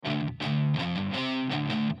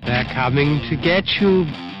They're coming to get you.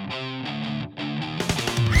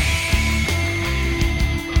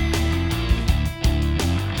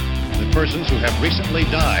 The persons who have recently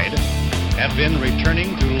died have been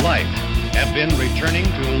returning to life.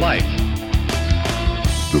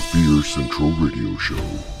 The Fear Central Radio Show.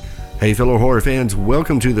 Hey fellow horror fans,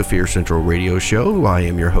 welcome to the Fear Central Radio Show. I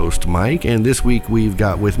am your host Mike, and this week we've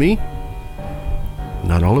got with me,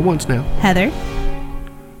 not all at once now, Heather.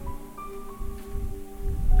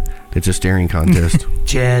 It's a staring contest.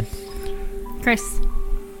 Chad. Chris.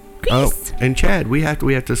 Oh, and Chad, we have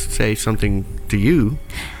to say something to you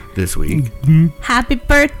this week. Mm-hmm. Happy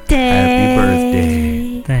birthday. Happy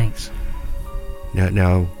birthday. Thanks.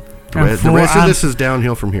 Now the rest of this is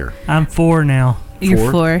downhill from here. I'm 4 now. You're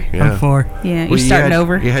 4. Yeah. I'm 4. Yeah, you're starting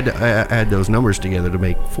over. You had to add those numbers together to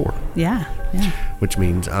make 4. Yeah. Which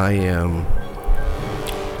means I am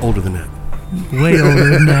older than that. Way older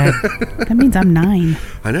than that. That means I'm 9.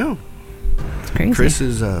 I know. It's crazy. Chris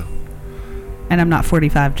is and I'm not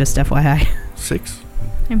 45, just FYI. 6.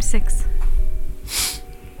 I'm 6.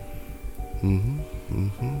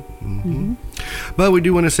 But we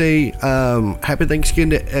do want to say happy Thanksgiving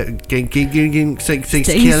to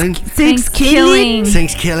Thanksgiving.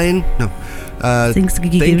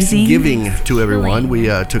 Thanksgiving to everyone. We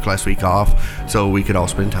took last week off so we could all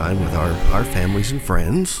spend time with our families and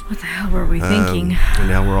friends. What the hell were we thinking? And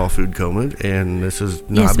now we're all food comaed, and this is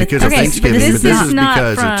not Yes, because of Thanksgiving, but this is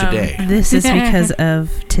because of today. This is because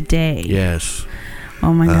of today. Yes.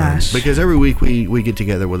 Oh my gosh. Because every week we get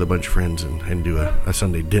together with a bunch of friends and do a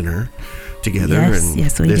Sunday dinner together.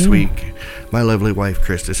 Yes, we this do. week, my lovely wife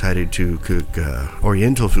Chris decided to cook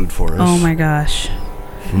Oriental food for us. Oh my gosh.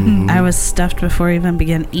 I was stuffed before I even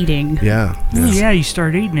began eating. Yeah. Yeah, you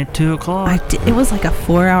start eating at 2 o'clock. It was like a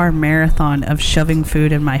 4-hour marathon of shoving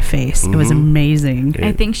food in my face. It was amazing.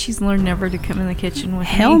 I think she's learned never to come in the kitchen with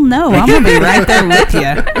Hell me. no, I'm gonna be right there with you.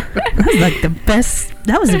 That was like the best.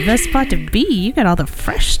 That was the best spot to be. You got all the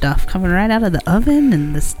fresh stuff coming right out of the oven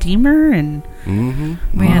and the steamer, and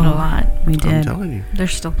We had a lot. we did. I'm telling you.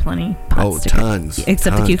 There's still plenty. Pots to tons. cook.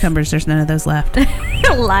 Except the cucumbers. There's none of those left.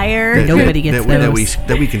 Liar. Nobody gets those.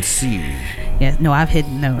 That we can see. Yeah, no, I've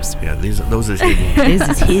hidden those. Yeah, those is hidden. This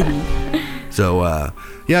is hidden. So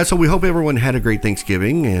so we hope everyone had a great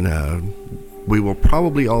Thanksgiving, and we will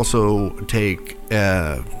probably also take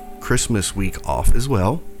Christmas week off as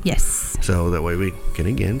well. Yes. So that way we can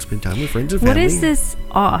again spend time with friends and family. What is this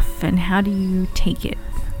off, and how do you take it?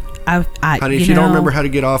 Honey, if you don't remember how to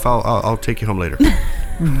get off, I'll take you home later.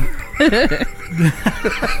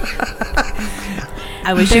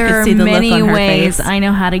 I wish you could see the look on her face. There are many ways I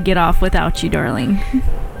know how to get off without you, darling.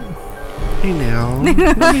 Hey now, no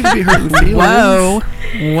need to be hurting feelings. Whoa.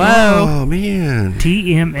 Oh man.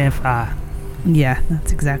 TMFI. Yeah,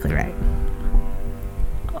 that's exactly right.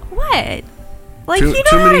 What? Like, Too you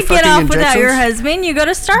know how many to get off fucking without your injections? husband. You go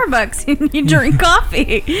to Starbucks and you drink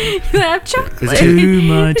coffee. You have chocolate. Too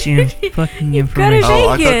much fucking You go to information. Oh,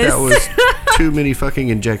 I thought Vegas. that was too many fucking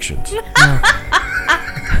injections.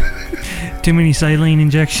 Too many saline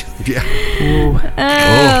injections. Yeah.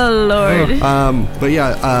 Oh, Lord. But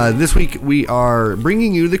yeah, this week we are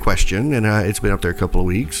bringing you the question, and it's been up there a couple of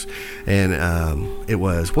weeks, and it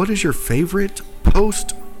was, what is your favorite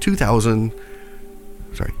post-2000?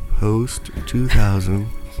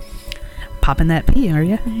 Popping that pee, are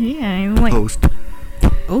you? Yeah, I'm like, Post.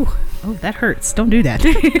 Oh, that hurts. Don't do that.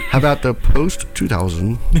 How about the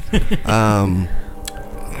post-2000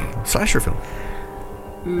 slasher film?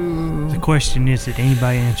 The question is, did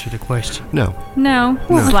anybody answer the question? No. no,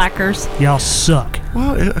 slackers. Y'all suck.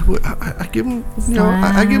 Well, I give them,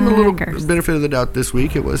 I give them a little Slackers. benefit of the doubt this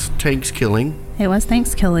week. It was Tanks killing, It was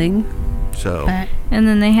Thanksgiving. so But And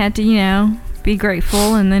then they had to, be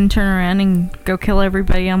grateful and then turn around and go kill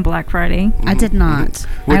everybody on Black Friday. I did not.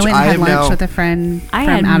 Which I went I and had am lunch now- with a friend I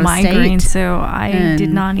from had out of migraines, state. so I did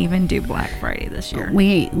and- not even do Black Friday this year.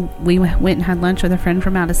 We went and had lunch with a friend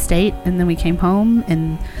from out of state, and then we came home,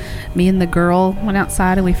 and me and the girl went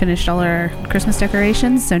outside, and we finished all our Christmas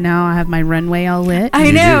decorations. So now I have my runway all lit.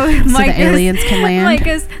 I know. So the aliens can land.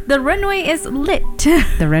 Because the runway is lit.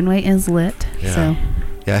 The runway is lit. Yeah. So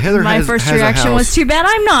yeah. Heather My has first a reaction house. was, too bad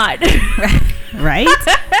I'm not. right.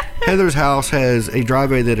 Heather's house has a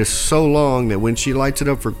driveway that is so long that when she lights it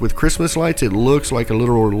up with Christmas lights, it looks like a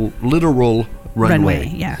literal runway.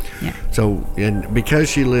 Yeah. So, and because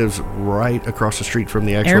she lives right across the street from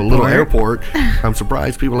the actual little airport, I'm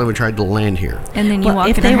surprised people haven't tried to land here. And then you Well, walk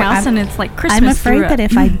if in they her were- house I'm- and it's like Christmas. I'm afraid through that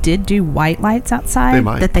it. if I did do white lights outside, They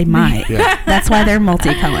might. that they might. Yeah. That's why they're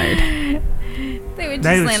multicolored. They would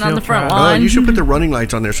They just would land on still the front try. lawn. You should put the running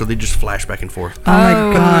lights on there so they just flash back and forth. Oh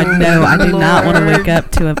my God, no! I do not want to Lord. wake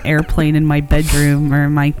up to an airplane in my bedroom or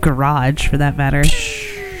my garage, for that matter.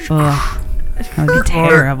 Ugh, that would be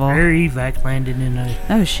terrible. Or air evac landed in a...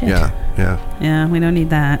 Oh shit! Yeah. We don't need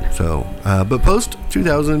that. So, but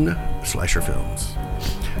post-2000 slasher films.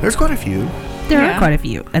 There's quite a few. There Yeah. are quite a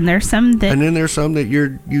few, and there's some that And then there's some that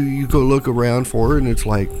you go look around for, and it's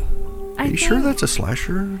like, I are you sure think- that's a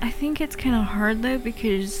slasher? I think it's kind of hard though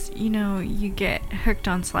because you get hooked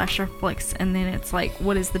on slasher flicks and then it's like,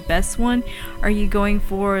 what is the best one? Are you going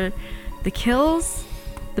for the kills,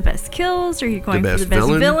 the best kills? Are you going for best the best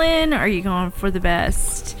villain? villain? Are you going for the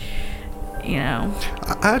best?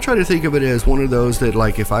 I try to think of it as one of those that,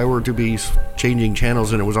 like, if I were to be changing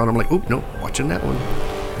channels and it was on, I'm like, oh, no, watching that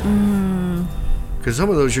one. Because some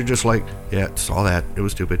of those you're just like, yeah, saw that. It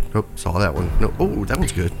was stupid. Nope, saw that one. No, oh, that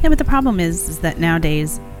one's good. Yeah, but the problem is that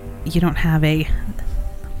nowadays you don't have a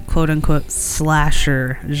quote-unquote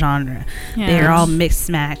slasher genre. Yeah. They're all mixed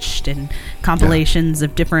matched and compilations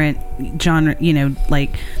of different genre.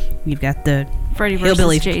 Like you've got the Freddy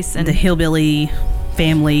hillbilly, versus Jason. the hillbilly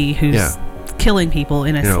family who's killing people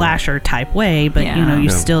in a slasher type way, but you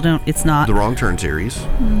still don't. It's not The Wrong Turn series.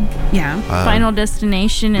 Yeah. Final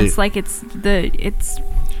Destination. It's like it's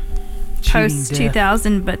post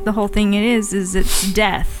 2000, but the whole thing is it's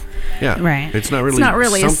death. Yeah, Right. It's not really. It's not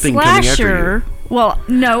really a something coming after slasher. you. Well,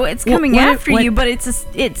 no, it's coming what- after what- you, but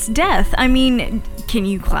it's death. I mean, can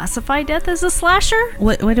you classify death as a slasher?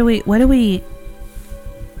 What are we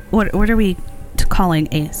calling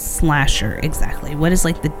a slasher exactly? What is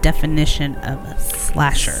like the definition of a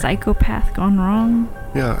slasher? Psychopath gone wrong.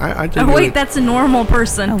 Yeah, I think. Oh wait, that's a normal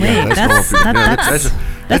person. Oh wait, Yeah, that's normal. Yeah,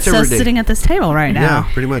 that's us everyday. sitting at this table right now. Yeah,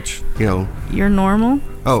 pretty much. You're normal.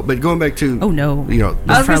 Oh, but going back to. Oh no. You I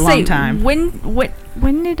was for a gonna long say, time.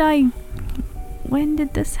 When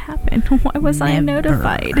did this happen? Why was I Never.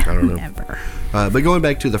 notified? I don't know. Never. But going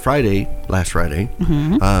back to the last Friday,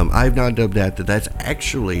 I've now dubbed that's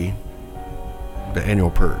actually the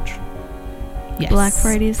annual purge. Yes. Black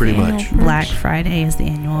Friday is Pretty the annual much. purge. Black Friday is the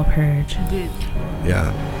annual purge.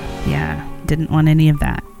 Yeah, Yeah. Didn't want any of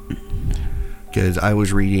that. because I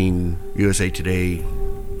was reading USA Today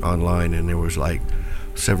online, and there was like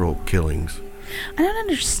several killings. I don't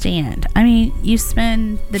understand. I mean, you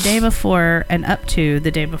spend the day before and up to the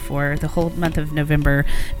day before the whole month of November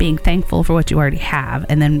being thankful for what you already have,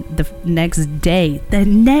 and then the next day,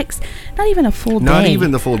 not even a full day. Not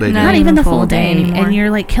even the full day. No. Not did. even the full full day day, anymore. and you're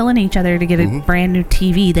like killing each other to get a brand new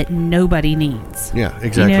TV that nobody needs. Yeah,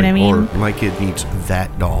 exactly. what I mean? Or my kid needs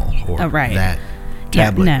that doll, or Oh, right. that Yeah,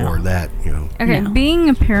 tablet, no. or that. Okay, No. being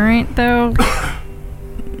a parent though,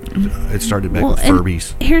 It started back Well, with and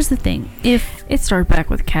Furbies. Here's the thing: if it started back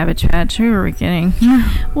with Cabbage Patch. Who are we kidding?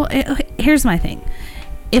 well, here's my thing: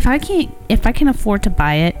 if I can afford to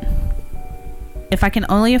buy it, if I can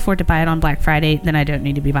only afford to buy it on Black Friday, then I don't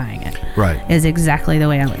need to be buying it. Right. Is exactly the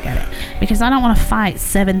way I look at it, because I don't want to fight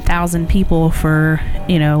 7,000 people for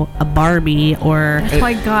a Barbie or That's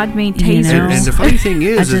why God made You tasers. know? And the funny thing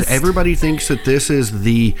is just- everybody thinks that this is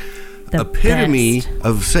the epitome best.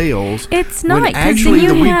 of sales. It's when not, because actually then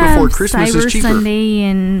the you week have before Christmas Cyber is cheaper. Sunday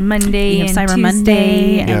and Monday You have and Cyber Tuesday.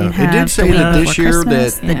 Monday, and Yeah, you it have did say the week that this before year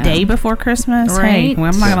Christmas, that- the Yeah. day before Christmas. Hey, Right.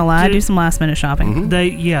 well, I'm not gonna lie, Did- do some last minute shopping.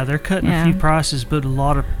 They're cutting Yeah. a few prices, but a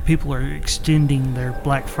lot of people are extending their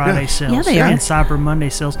Black Friday Yeah. sales Yeah, they are. and Cyber Monday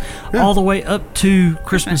sales Yeah. all the way up to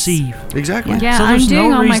Christmas Eve. Exactly. Yeah, So I'm there's doing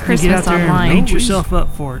no all my reason to get Christmas out there online. and beat yourself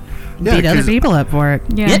up for it. Yeah, Beat other 'cause- people up for it.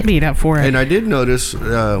 Yeah. Get beat up for it. And I did notice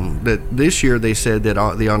that this year they said that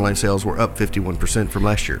the online sales were up 51% from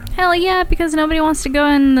last year. Hell yeah, because nobody wants to go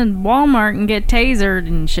in the Walmart and get tasered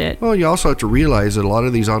and shit. Well, you also have to realize that a lot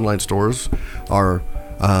of these online stores are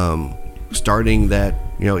starting that,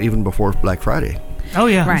 even before Black Friday. Oh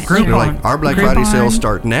yeah, Right. They're Groupon. like, our Black Friday Groupon, sales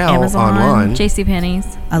start now Amazon, online.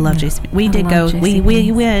 JCPenney's. I love JC. We I did go. love We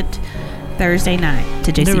JCPenney's. went Thursday night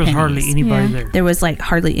to JCPenney's. There was hardly anybody Yeah. there. There was like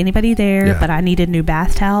hardly anybody there, Yeah. but I needed new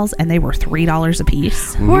bath towels, and they were $3 a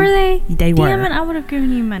piece. Were they? They were. Damn it, I would have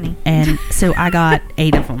given you money. And so I got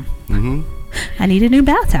 8 of them. Mm-hmm. I needed new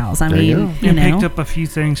bath towels. I There you mean, go. you And know, picked up a few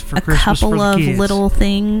things for a Christmas for couple the of kids. little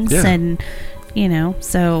things, Yeah. and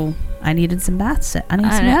so I needed some bath set. I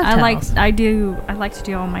need some bath I like towels. I like to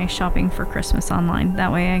do all my shopping for Christmas online.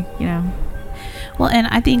 That way Well, and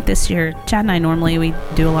I think this year, Chad and I normally we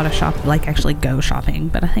do a lot of actually go shopping,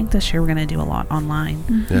 but I think this year we're gonna do a lot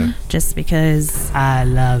online, Yeah. just because. I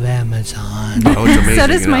love Amazon. Oh, it's amazing. So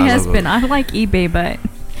does my I love husband. it. I like eBay, but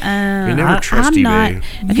You never trust I'm eBay. not.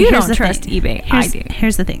 You here's don't the trust thing. eBay. Here's, I do.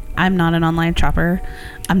 Here's the thing. I'm not an online shopper.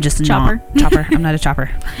 I'm just Chopper? not. Chopper. I'm not a chopper.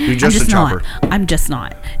 You're just I'm a chopper. Not. I'm just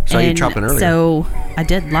not. Saw you chopping earlier. So I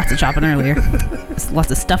did lots of chopping earlier.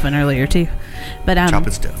 Lots of stuffing earlier too. But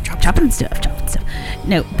Chopping stuff. chopping stuff.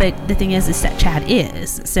 No, but the thing is that Chad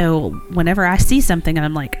is. So whenever I see something and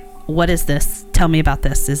I'm like, what is this? Tell me about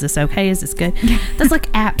this. Is this okay? Is this good? That's like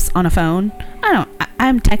apps on a phone.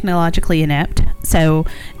 I'm technologically inept. So,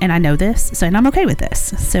 and I know this. So, and I'm okay with this.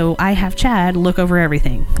 So I have Chad look over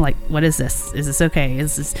everything. Like, what is this? Is this okay?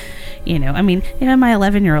 Is this, I mean, my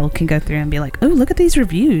 11-year-old can go through and be like, oh, look at these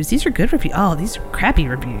reviews. These are good reviews. Oh, these are crappy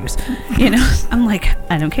reviews. I'm like,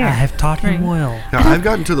 I don't care. I have taught him well. Now, I've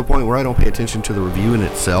gotten to the point where I don't pay attention to the review in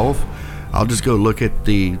itself. I'll just go look at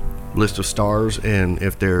the list of stars, and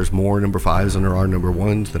if there's more number 5s than there are number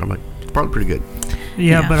 1s, then I'm like, it's probably pretty good.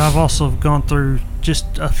 Yeah, but I've also gone through just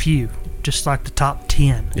a few, just like the top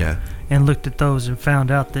 10. Yeah. And looked at those and found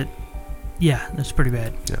out that, yeah, that's pretty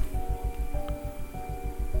bad. Yeah.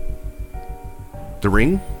 The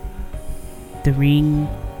Ring? The Ring.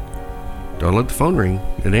 Don't let the phone ring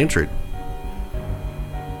and answer it.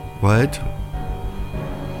 What?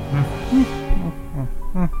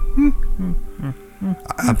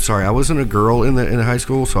 I'm sorry, I wasn't a girl in the high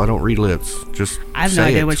school, so I don't read lips. Just I have no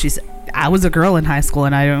idea what she said. I was a girl in high school,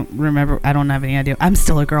 and I don't remember. I don't have any idea. I'm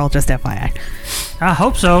still a girl, just FYI. I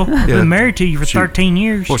hope so. I've been married to you for 13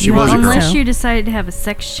 years. Well, she was a girl. Unless you decided to have a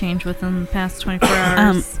sex change within the past 24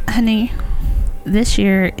 hours. Honey, this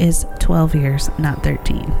year is 12 years, not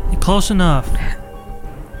 13. Close enough.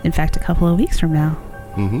 In fact, a couple of weeks from now.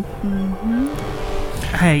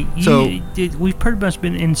 Hey, we've pretty much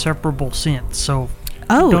been inseparable since, so...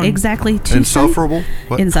 Oh, exactly. Insufferable?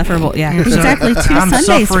 What? Insufferable, yeah. Exactly 2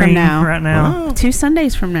 Sundays from now. Right now. Wow. 2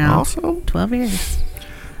 Sundays from now. Awesome. 12 years.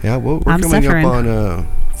 Yeah, well, we're I'm coming suffering. up on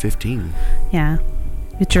 15. Yeah.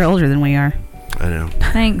 But you're older than we are. I know.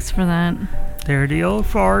 Thanks for that. They're the old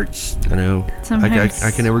farts. I know. Sometimes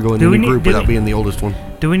I can never go in any group without being the oldest one.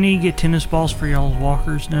 Do we need to get tennis balls for y'all's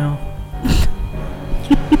walkers now?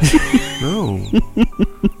 No.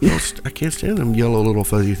 I can't stand them yellow little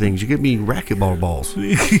fuzzy things. You give me racquetball balls.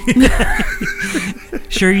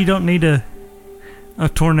 Sure you don't need a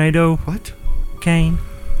tornado What? cane?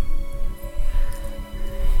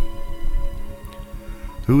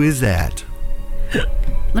 Who is that?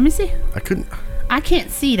 Let me see. I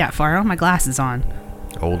can't see that far. I have my glasses on.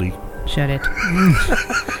 Oldie. Shut it.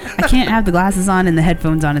 I can't have the glasses on and the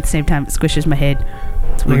headphones on at the same time. It squishes my head.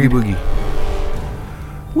 It's weird. Boogie boogie.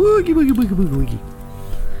 Woogie boogie boogie boogie boogie.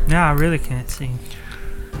 No, I really can't see.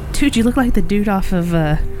 Dude, you look like the dude off of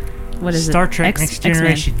what is Star it? Trek Next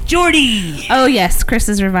Generation. Geordi! Oh yes, Chris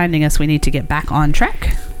is reminding us we need to get back on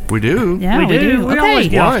track. We do. Yeah, we do. We Okay. always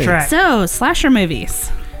get Why? off track. So, slasher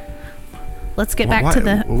movies. Let's get back Why- to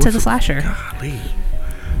the what's to the slasher. Golly.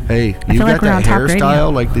 Hey, you feel got like we're on that top radio.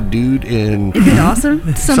 hairstyle like the dude in Isn't it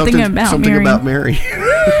awesome? Something about something Mary. about Mary.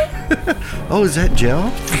 Oh, is that gel?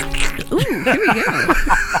 Ooh, here we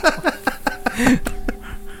go.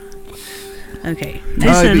 Okay.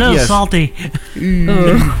 This is a little yes. salty.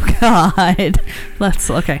 Oh God. Let's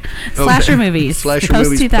okay. Slasher movies. Slasher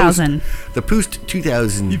Post movies. 2000. The Post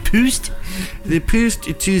 2000. Poost? The Post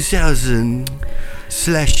 2000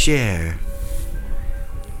 slasher.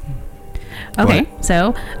 Okay.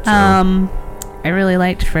 So, I really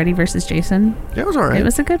liked Freddy versus Jason. That was all right. It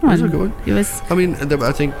was a good one. It was a good one. It was. I mean,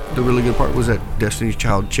 I think the really good part was that Destiny's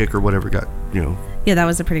Child chick or whatever got, Yeah, that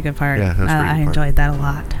was a pretty good part. Yeah, that's a pretty I good part. enjoyed that a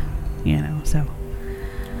lot. So.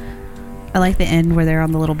 I like the end where they're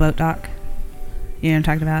on the little boat dock. You know what I'm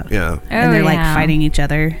talking about? Yeah. And they're like fighting each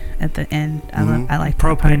other at the end. I like that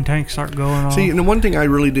Propane part. tanks start going on. See, and the one thing I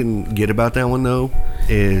really didn't get about that one, though,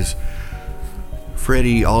 is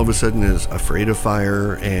Freddy all of a sudden is afraid of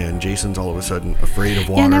fire, and Jason's all of a sudden afraid of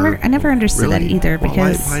water. Yeah, I never understood that Really? either Why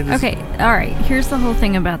because does- Okay, all right. Here's the whole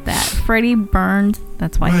thing about that. Freddy burned.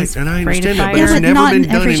 That's why he's and I afraid of understand that, fire. but Yeah, it's but never not been in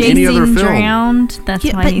done every in any other Jason film. drowned. That's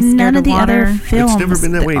yeah, why but he's none scared of the water. other films. never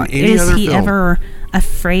been that way in any is other he film. ever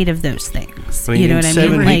afraid of those things? I mean, You know in what I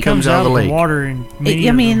Seven, mean? he Like, comes out of the lake. water and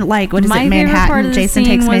I mean, like what is My it? favorite part Manhattan. of the Jason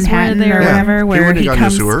scene takes was where Manhattan they or were- whatever, He where wouldn't he have gone to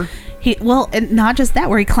comes. sewer. And not just that,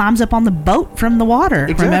 where he climbs up on the boat from the water.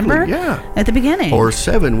 Exactly, Remember? yeah. At the beginning. Or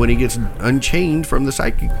 7 when he gets unchained from the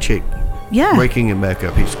psychic chick, yeah. waking him back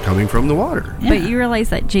up. He's coming from the water. Yeah. But you realize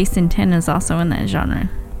that Jason 10 is also in that genre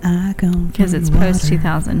because it's post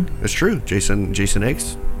 2000. It's true. Jason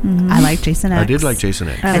X. I like Jason X. I did like Jason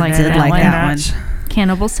X. I like did that like one. that one.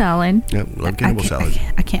 Cannibal Salad. Yep, love cannibal salad.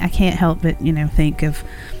 I can't help but think of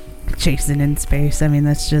Jason in space. I mean,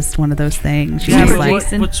 that's just one of those things. Yeah, You're just but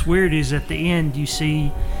like, What's weird is at the end you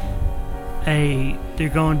see they're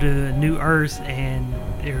going to a new Earth and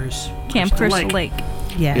there's Camp Crystal Lake.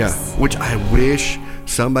 yes. Yeah, which I wish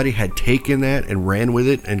somebody had taken that and ran with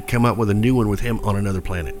it and come up with a new one with him on another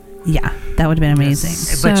planet. Yeah, that would have been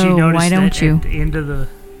amazing. But you So, notice why that don't you? at the end of the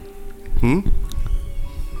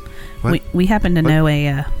What? We happen to know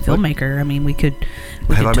a filmmaker. I mean, we could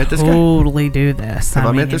Have I met this guy? totally do this. Have I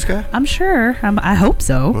mean, met this guy? I'm sure. I hope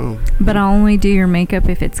so. Oh. But I'll only do your makeup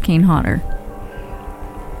if it's Kane Hodder.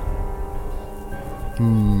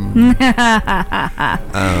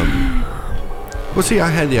 Well, see, I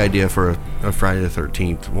had the idea for a Friday the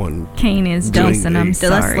 13th one. Kane is Doing Jason. a- I'm So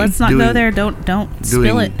sorry. Let's not go Doing- there. Don't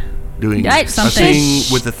spill it. Doing Yeah, a something. thing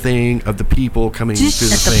with the thing of the people coming to the At the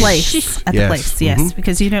thing. place. At the Yes. place, yes. Mhm.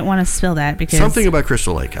 Because you don't want to spill that because Something about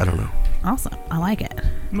Crystal Lake. I don't know. awesome. I like it.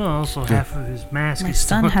 well, also half of his mask My is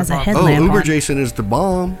son still at has the a bottom. Oh, Headlamp Uber on. Jason is the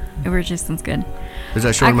bomb. Uber Jason's good. Is that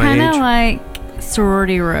I showing my kind of age? like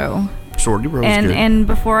Sorority Row. Sorority Row is And good. and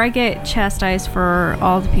before I get chastised for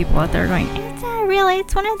all the people out there going, it's not really,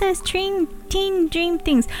 it's one of those teen dream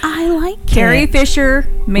things. I like Carrie it. Fisher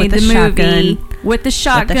made With the the movie shotgun. with the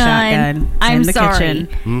shotgun. With the shotgun I'm in the sorry. kitchen.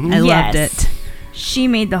 Mhm. I loved Yes. it. She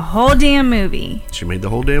made the whole damn movie. She made the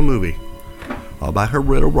whole damn movie. All by her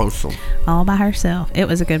little Russell. All by herself. It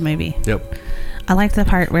was a good movie. Yep. I liked the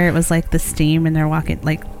part where it was like the steam and they're walking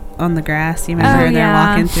like on the grass. You remember? Oh, And they're yeah.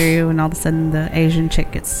 walking through and all of a sudden the Asian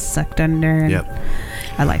chick gets sucked under. And Yep.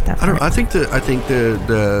 I like that I part. don't. I think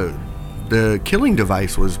the killing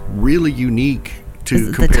device was really unique to Is it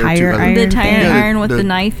the compare tire to other, iron The tire thing? Yeah, iron with the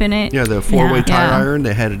knife in it. Yeah, the four-way Yeah. tire Yeah. iron.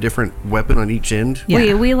 They had a different weapon on each end.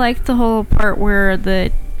 Yeah. We liked the whole part where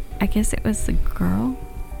I guess it was the girl.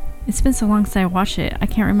 It's been so long since I watched it. I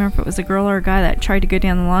can't remember if it was a girl or a guy that tried to go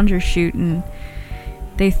down the laundry chute and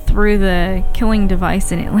they threw the killing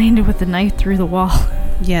device and it landed with the knife through the wall.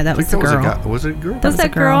 Yeah, that I was think the that girl. was a guy. Was it a girl? That Was was that a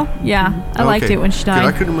girl. girl? Yeah, I liked Okay. it when she 'Cause I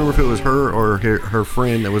died. couldn't remember if it was her or her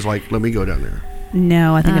friend that was like, "Let me go down there."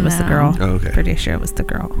 No, I think it was the no. girl. Oh, okay. Pretty sure it was the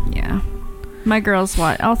girl. Yeah, my girls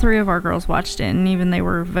watched. All three of our girls watched it, and even they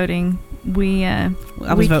were voting. I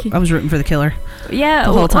was rooting for the killer. Yeah,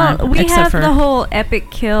 the whole time, we except have for- the whole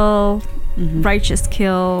epic kill, Mhm. righteous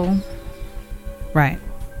kill, Right.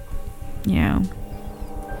 you know,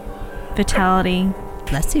 fatality.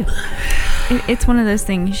 Bless you. It's one of those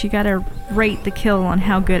things. You gotta rate the kill on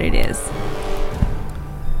how good it is.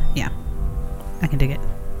 Yeah. I can dig it.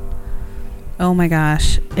 Oh my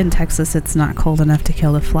gosh. In Texas, it's not cold enough to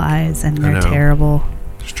kill the flies, and I they're know. terrible.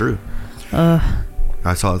 It's true. Ugh.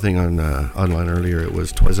 I saw a thing on online earlier. It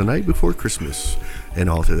was "'Twas the night before Christmas, and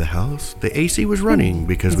all through the house the AC was running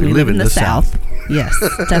because we live in the South." Yes,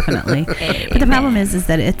 definitely. But the problem is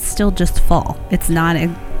that it's still just fall. It's not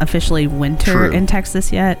officially winter True. in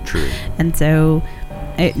Texas yet. True. And so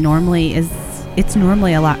it's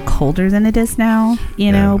normally a lot colder than it is now,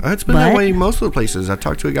 you know. It's been that way most of the places. I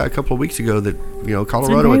talked to a guy a couple of weeks ago that,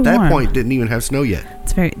 Colorado very at that warm. point didn't even have snow yet.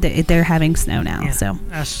 It's they're having snow now, Yeah. so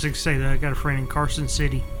I was going to say that I got a friend in Carson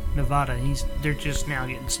City, Nevada. They're just now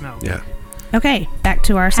getting snow. Yeah. okay, back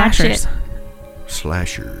to our Hatchet. slashers.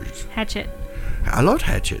 Slashers. Hatchet. I loved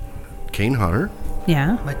Hatchet. Kane Hodder.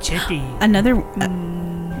 Yeah. Machete. Another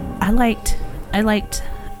I liked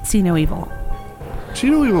See No Evil. See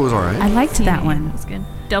No Evil was alright. I liked that one. That was good.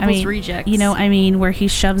 Devil's Rejects. Where he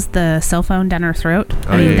shoves the cell phone down her throat.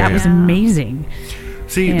 Oh, yeah, that yeah. was amazing.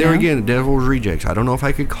 See, You there know? again, Devil's Rejects. I don't know if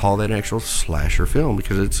I could call that an actual slasher film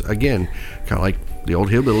because it's, again, kind of like the old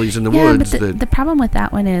hillbillies in the Yeah, woods. but the problem with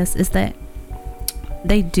that one is that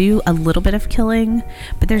they do a little bit of killing,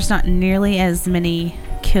 but there's not nearly as many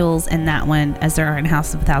kills in that one as there are in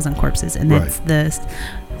House of a Thousand Corpses, and that's the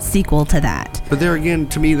sequel to that. But there again,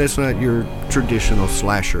 to me, that's not your traditional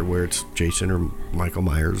slasher where it's Jason or Michael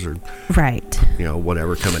Myers or Right.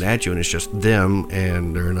 whatever coming at you, and it's just them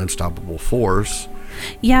and they're an unstoppable force.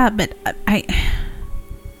 Yeah, but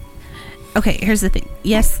okay, here's the thing.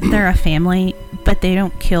 Yes, they're a family, but they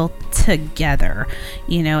don't kill together.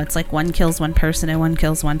 It's like one kills one person and one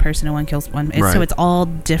kills one person and one kills one. Right. So it's all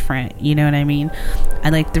different. You know what I mean? I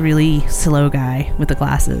like the really slow guy with the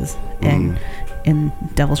glasses in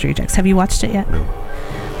Devil's Rejects. Have you watched it yet? No.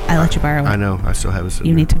 I let you borrow it. I know. I still have it.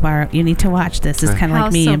 You need to watch this. It's kind of like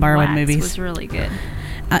House me of and borrowing Wax movies. was really good.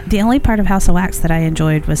 The only part of House of Wax that I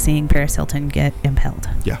enjoyed was seeing Paris Hilton get impaled.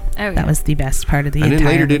 Yeah. Oh, That was the best part of the And entire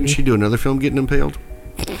then later, didn't movie. she do another film getting impaled?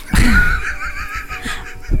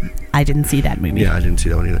 I didn't see that movie. Yeah, I didn't see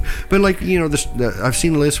that one either. But I've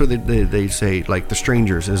seen a list where they say like The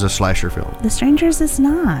Strangers is a slasher film, The Strangers is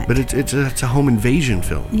not. but it's a home invasion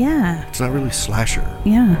film. Yeah. It's not really slasher.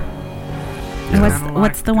 Yeah. And It's kinda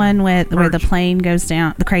what's like, the one where the Purge. plane goes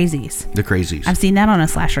down? The Crazies. The Crazies. I've seen that on a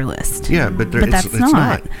slasher list. Yeah, but That's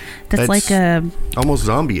not. That's like a. almost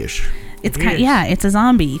zombie-ish. It's It kind, is. yeah, it's a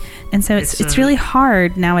zombie, and so it's It's really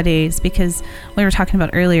hard nowadays because we were talking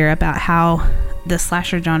about earlier about how the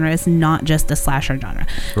slasher genre is not just a slasher genre.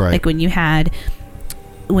 Right. Like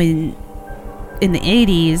when in the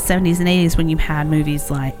 80s, 70s, and 80s, when you had movies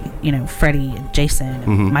like, Freddy and Jason and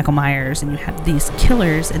Mhm. Michael Myers, and you had these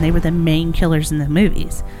killers, and they were the main killers in the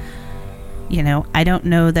movies. I don't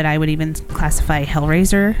know that I would even classify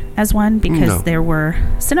Hellraiser as one because No. there were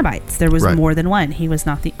Cenobites. There was Right. more than one. He was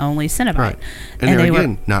not the only Cenobite. Right. And they they're, were-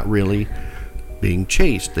 again, not really being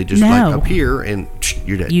chased. They just No. appear and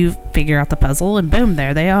you're dead. You figure out the puzzle, and boom,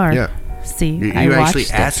 there they are. Yeah. See, You I watched actually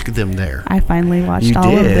it. ask them there. I finally watched You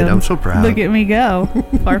all of did. them. I'm so proud. Look at me go.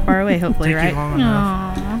 Far away, hopefully, Took you right? long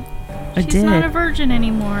enough. Aww. I She's did. not a virgin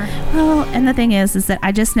anymore. Well, and the thing is that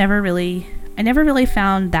I just never really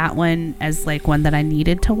found that one as like one that I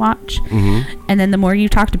needed to watch. Mm-hmm. And then the more you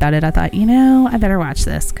talked about it, I thought, I better watch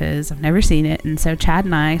this because I've never seen it. And so Chad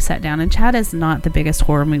and I sat down, and Chad is not the biggest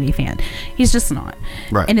horror movie fan. He's just not.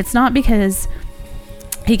 Right. And it's not because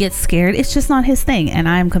he gets scared. It's just not his thing, and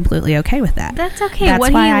I'm completely okay with that. That's okay. That's what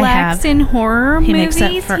he why I lacks have- in horror He movies,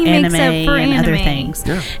 makes up for he anime makes up for and anime. other things.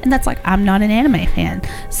 Yeah. And that's like, I'm not an anime fan,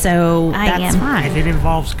 so I that's am. fine. If it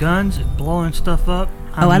involves guns and blowing stuff up,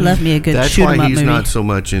 I love me a good That's shoot 'em why up he's movie. not so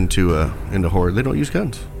much into horror. They don't use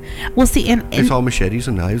guns. Well, see, and It's all machetes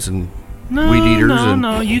and knives and No, weed eaters no, and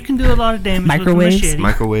no. You can do a lot of damage Microwaves. with a machete.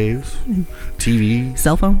 microwaves, TV,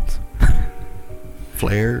 cell phones.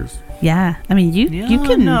 flares. Yeah, I mean, you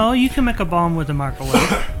can. No, you can make a bomb with a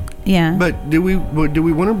microwave. Yeah. But do we want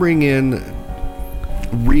to bring in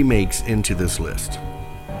remakes into this list?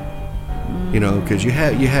 Because you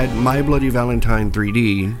had My Bloody Valentine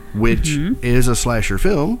 3D, which Mm-hmm. is a slasher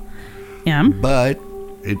film, Yeah. but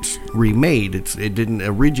it's remade. It didn't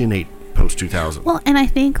originate post-2000. Well, and I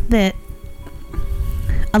think that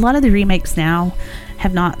a lot of the remakes now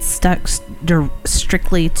have not stuck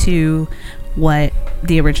strictly to what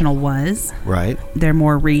the original was. Right. They're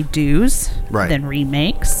more redos Right. than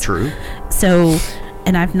remakes. True. So,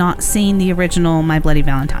 and I've not seen the original My Bloody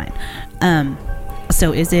Valentine.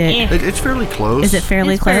 So is it It's fairly close. is it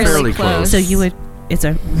fairly It's close? fairly close. So it's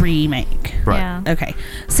a remake. Right. Yeah. Okay.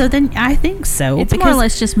 So then I think so. It's more or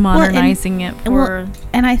less just modernizing it for.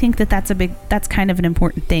 And I think that's kind of an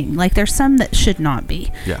important thing. Like there's some that should not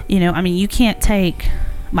be. Yeah. I mean, you can't take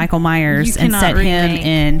Michael Myers You and cannot set him remake.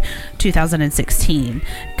 in 2016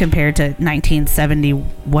 compared to 1970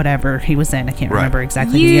 whatever he was in. I can't Right. remember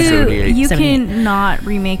exactly the year. 78. You 78. cannot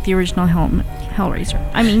remake the original Hellraiser.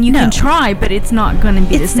 I mean, you No. can try, but it's not going to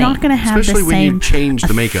be the It's same. not going to have Especially the when you same change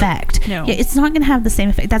the makeup. effect. No. Yeah, it's not going to have the same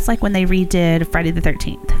effect. That's like when they redid Friday the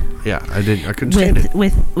 13th. Yeah, I couldn't stand it.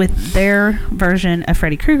 with their version of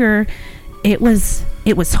Freddy Krueger. It was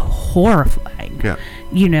horrifying. Yeah.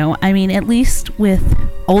 I mean, at least with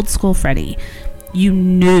old school Freddy, you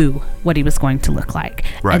knew what he was going to look like.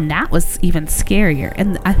 Right. And that was even scarier.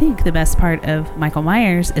 And I think the best part of Michael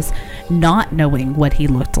Myers is not knowing what he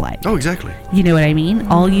looked like. Oh, exactly. You know what I mean?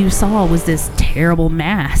 All you saw was this terrible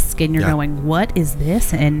mask, and you're Yeah. going, what is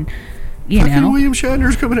this? And, you Fucking know, William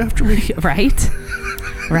Shatner's coming after me. right?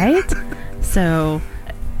 Right? So,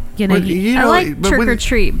 But, you I know, like but Trick with- or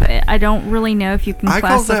Treat, but I don't really know if you can I call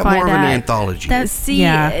classify that more of an anthology. See,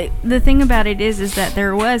 Yeah. the thing about it is that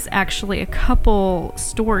there was actually a couple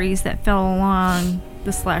stories that fell along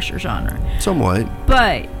the slasher genre, Somewhat.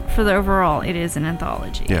 but for the overall, it is an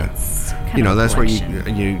anthology. Yeah. It's kind of a That's where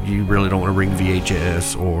collection. you really don't want to bring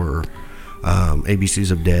VHS or ABCs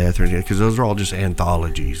of Death or anything, because those are all just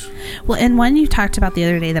anthologies. well, and one you talked about the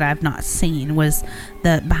other day that I've not seen was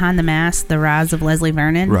the Behind the Mask, The Rise of Leslie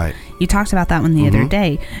Vernon. Right. You talked about that one the other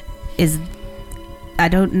day. I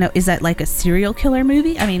don't know, is that like a serial killer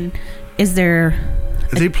movie? I mean, is there...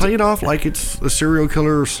 They play it off like it's a serial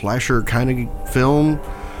killer slasher kind of film,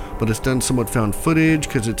 but it's done somewhat found footage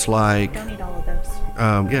because it's like, Don't need all of those.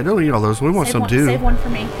 don't need all those. We want some too. Save one for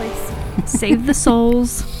me, please. Save the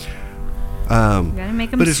souls. Um, Gotta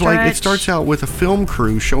make 'em but it's like it stretch. starts out with a film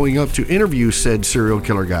crew showing up to interview said serial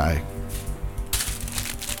killer guy.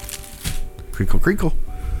 Crinkle, crinkle.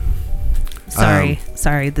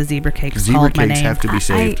 Sorry, the zebra cakes Zebra called my cakes name. have to be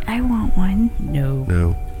saved. I want one. No.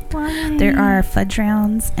 No. Why? There are fudge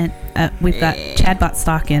rounds, and we've got Chad bought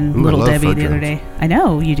stock in Ooh, I Little love Debbie fudge the other rounds. day. I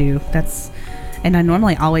know you do. And I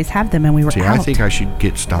normally always have them, and we were See, out. I think I should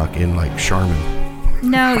get stock in like Charmin.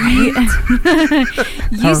 No, you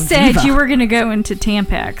Or said Viva. you were gonna go into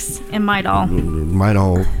Tampax and Might All. Might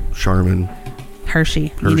all Charmin. Hershey. You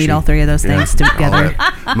Hershey. need all three of those things together.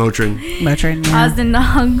 Motrin, Motrin. Yeah.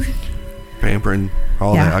 Osdenog. Pamperin,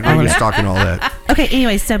 all Yeah, that. I gotta all get of it. stock and all that. Okay.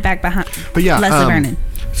 Anyway, so back behind. But yeah, Leslie Vernon.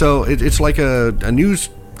 So it's like a news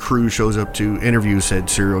crew shows up to interview said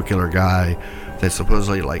serial killer guy that's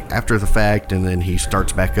supposedly like after the fact, and then he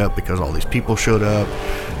starts back up because all these people showed up.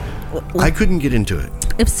 I couldn't get into it.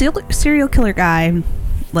 If serial killer guy,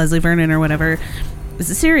 Leslie Vernon or whatever, is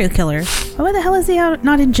a serial killer, why the hell is he out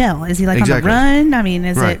not in jail? Is he like Exactly. on the run? I mean,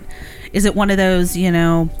 Right. is it one of those,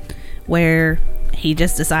 where he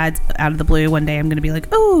just decides out of the blue one day, I'm going to be like,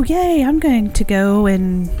 oh yay, I'm going to go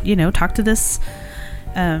and talk to this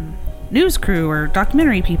news crew or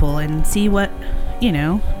documentary people and see what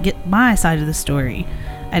get my side of the story.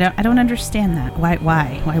 I don't understand that.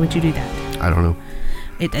 Why would you do that? I don't know.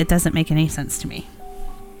 It doesn't make any sense to me.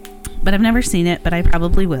 But I've never seen it, but I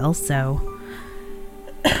probably will, so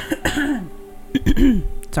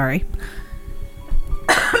sorry.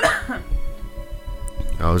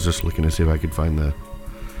 I was just looking to see if I could find the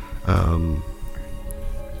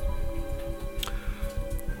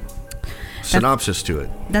synopsis to it.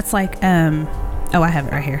 That's like I have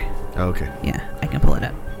it right here. Oh, okay. Yeah, I can pull it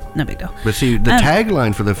up. No big deal. But see, the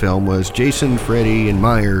tagline for the film was Jason, Freddy, and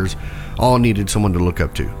Myers all needed someone to look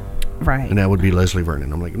up to. Right. And that would be Leslie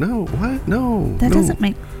Vernon. I'm like, no, what? No. That no. doesn't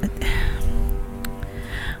make...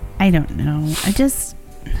 I don't know.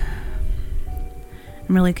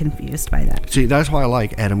 I'm really confused by that. See, that's why I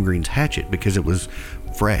like Adam Green's Hatchet, because it was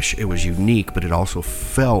fresh, it was unique, but it also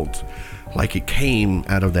felt like it came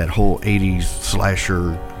out of that whole 80s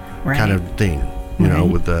slasher kind of thing.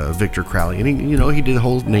 With Victor Crowley. And he did the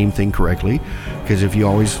whole name thing correctly, because if you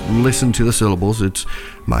always listen to the syllables, it's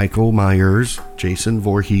Michael Myers, Jason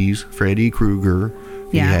Voorhees, Freddy Krueger.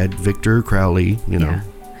 He had Victor Crowley, Yeah.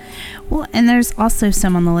 Well, and there's also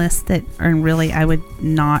some on the list that are really, I would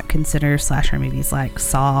not consider slasher movies, like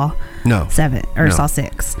Saw 7 or Saw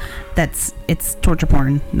 6. It's torture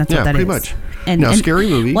porn. That's what that is. Yeah, pretty much. And scary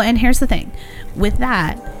movie. Well, and here's the thing. With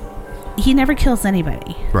that, he never kills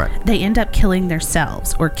anybody. Right. They end up killing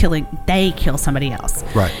themselves, or they kill somebody else.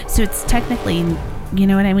 Right. So it's technically, you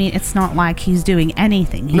know what I mean? It's not like he's doing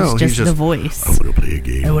anything. He's just the voice. I want to play a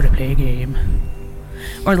game. I want to play a game.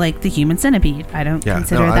 Or like the Human Centipede. I don't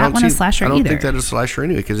consider that one a slasher either. I don't think that is a slasher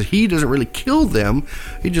anyway, because he doesn't really kill them.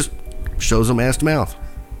 He just shows them ass to mouth.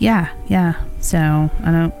 Yeah. So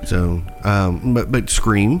I don't. So, but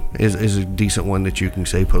Scream is a decent one that you can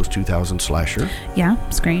say post-2000 slasher. Yeah,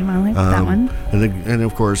 Scream. I like that one. And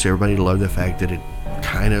of course, everybody loved the fact that it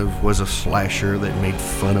kind of was a slasher that made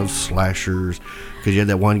fun of slashers, because you had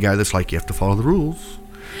that one guy that's like, you have to follow the rules.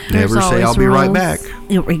 Never say I'll be right back.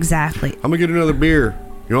 Yeah, exactly. I'm gonna get another beer.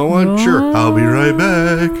 You want one? Sure. I'll be right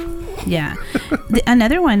back. Yeah.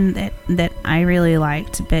 Another one that I really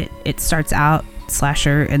liked, but it starts out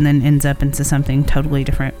slasher and then ends up into something totally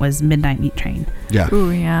different, was Midnight Meat Train. Yeah.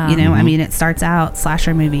 Ooh, yeah. I mean, it starts out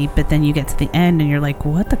slasher movie, but then you get to the end and you're like,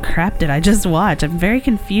 what the crap did I just watch? I'm very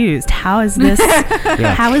confused. How is this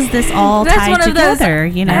how is this all tied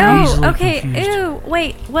together? Oh, okay. Confused. Ew,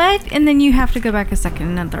 wait, what? And then you have to go back a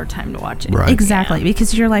second and a third time to watch it. Right. Exactly,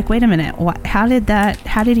 because you're like, wait a minute, how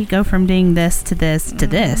did he go from doing this to this to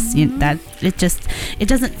this? It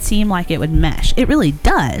doesn't seem like it would mesh. It really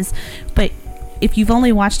does, but if you've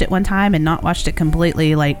only watched it one time and not watched it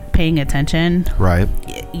completely, like paying attention, right,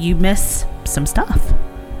 you miss some stuff,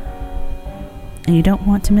 and you don't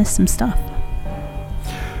want to miss some stuff.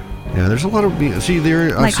 Yeah, there's a lot of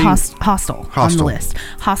like Hostel on the list.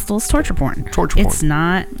 Hostel's torture porn. It's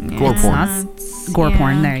not gore porn. Not gore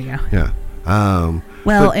porn. There you go. Yeah.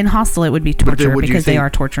 Well, in Hostel it would be torture because they are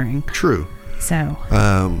torturing. True. So.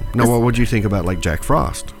 What would you think about like Jack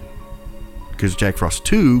Frost? Because Jack Frost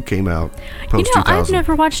 2 came out post-2000. I've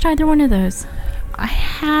never watched either one of those. I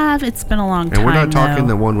have. It's been a long time. And we're not talking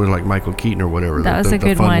the one with like Michael Keaton or whatever. That was a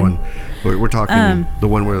good fun one. We're talking the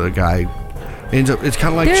one where the guy ends up. It's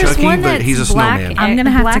kind of like Chucky, but he's a snowman. I'm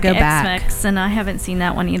gonna have to go back. X-Mex, and I haven't seen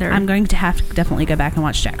that one either. I'm going to have to definitely go back and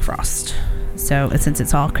watch Jack Frost. So since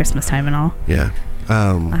it's all Christmas time and all. Yeah.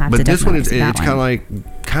 But this one it's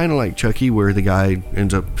kind of like Chucky, where the guy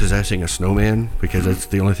ends up possessing a snowman because that's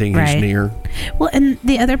the only thing he's near. Well, and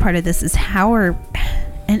the other part of this is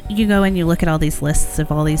and you go and you look at all these lists of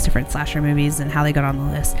all these different slasher movies and how they got on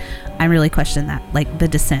the list. I really question that, like The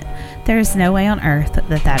Descent. There is no way on earth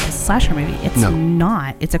that is a slasher movie. It's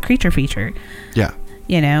not. It's a creature feature. Yeah.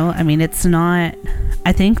 I mean, it's not.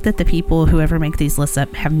 I think that the people who ever make these lists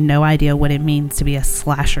up have no idea what it means to be a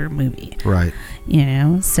slasher movie. Right.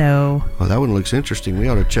 So. Well, that one looks interesting. We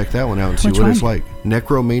ought to check that one out and see what it's like.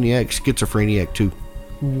 Necromaniac Schizophreniac 2.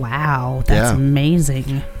 Wow, that's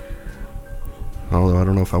amazing. Although I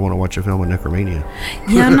don't know if I want to watch a film of necromania.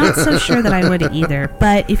 Yeah, I'm not so sure that I would either.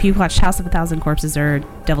 But if you watch House of a Thousand Corpses or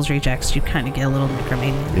Devil's Rejects, you kind of get a little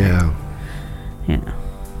necromania. Yeah. You know.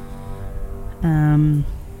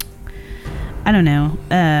 I don't know.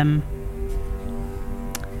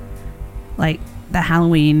 Like the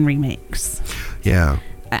Halloween remakes. Yeah.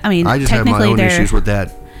 I mean, I just have my own they're- issues with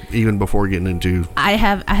that, even before getting into. I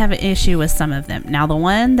have an issue with some of them. Now, the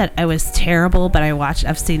one that I was terrible, but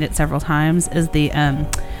I've seen it several times, is the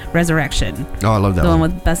Resurrection. Oh, I love that The one.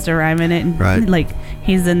 one with Busta Rhymes in it, and Right. like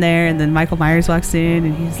he's in there, and then Michael Myers walks in,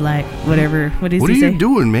 and he's like, whatever. What does What are he you say?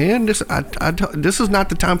 doing, man? This is not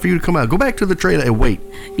the time for you to come out. Go back to the trailer and wait.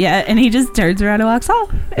 Yeah, and he just turns around and walks off,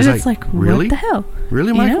 and It's it's like, really? what the hell? Really,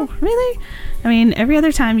 You Michael? know? Really? I mean, every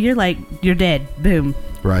other time you're like, you're dead. Boom.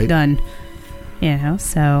 Right. Done. You know,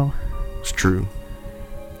 so. It's true.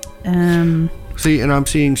 Um, See, and I'm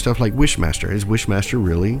seeing stuff like Wishmaster. Is Wishmaster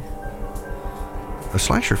really a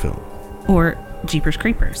slasher film? or Jeepers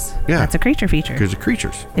Creepers. Yeah. That's a creature feature. Because of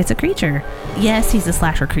creatures. It's a creature. Yes, he's a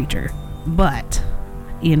slasher creature, but,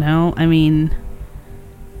 you know, I mean,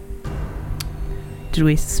 did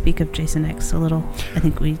we speak of Jason X a little? I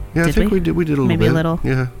think we Yeah, did. I think we did. We did a little Maybe bit. a little.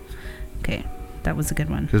 Yeah. Okay, that was a good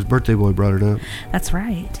one. His birthday boy brought it up. That's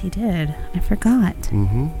right, he did. I forgot.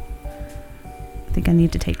 Mm-hmm. I think I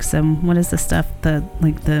need to take some. What is the stuff? The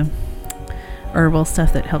herbal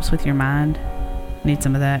stuff that helps with your mind. Need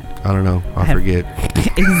some of that. I don't know. I'll forget.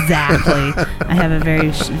 Exactly. I have a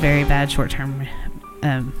very bad short-term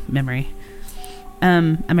memory.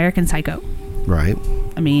 American Psycho. Right.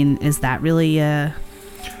 I mean, is that really Or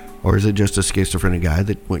is it just a schizophrenic guy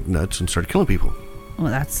that went nuts and started killing people?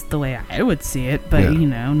 well, that's the way I would see it, but Yeah. you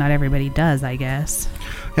know, not everybody does, I guess.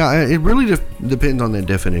 Yeah, it really depends on the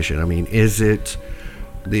definition. I mean, is it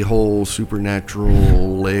the whole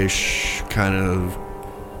supernatural-ish kind of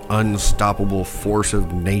unstoppable force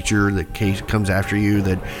of nature that comes after you,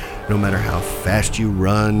 that no matter how fast you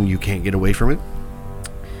run, you can't get away from it?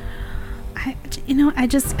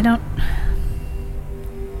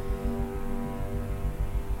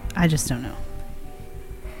 I just don't know.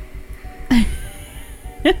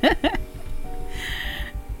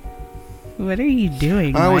 What are you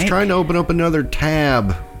doing? I was Mike? trying to open up another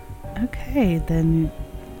tab. Okay, then.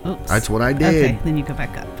 Oops. That's what I did. Okay, then you go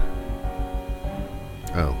back up.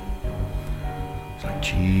 Oh. It's like,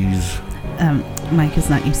 jeez. Mike is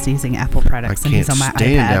not used to using Apple products, and he's on my can't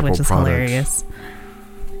stand iPad, Apple which is products. hilarious.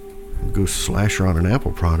 Go slasher on an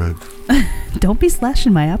Apple product. Don't be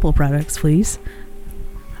slashing my Apple products, please.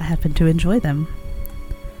 I happen to enjoy them.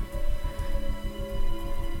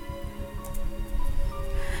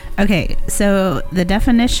 Okay, so the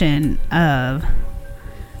definition of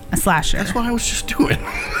a slasher That's what I was just doing.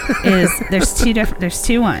 is there's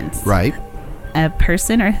two ones. Right. A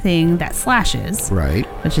person or thing that slashes, Right.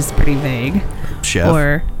 which is pretty vague. Chef.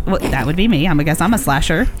 Or well, that would be me. I guess I'm a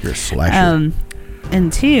slasher. You're a slasher.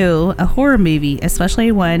 And two, a horror movie,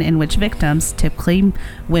 especially one in which victims, typically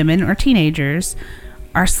women or teenagers,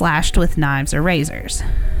 are slashed with knives or razors.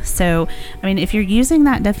 So, I mean, if you're using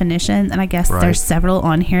that definition, then I guess Right. there's several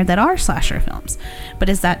on here that are slasher films. But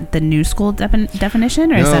is that the new school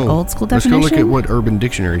definition, or is that old school definition? Let's go look at what Urban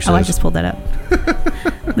Dictionary says. Oh, I just pulled that up.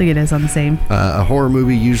 Look at us on the same. A horror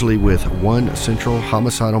movie usually with one central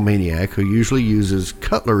homicidal maniac who usually uses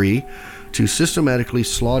cutlery to systematically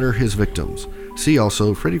slaughter his victims. See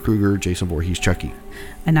also Freddy Krueger, Jason Voorhees, Chucky.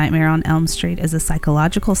 A Nightmare on Elm Street is a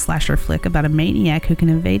psychological slasher flick about a maniac who can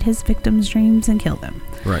invade his victims' dreams and kill them.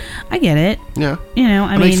 Right. I get it. Yeah. You know,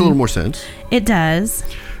 I mean, makes a little more sense. It does.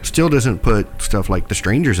 Still doesn't put stuff like The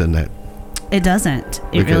Strangers in that. It doesn't.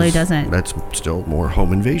 It really because doesn't. That's still more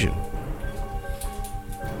home invasion.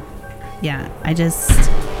 Yeah, I just.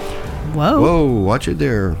 Whoa. Whoa, watch it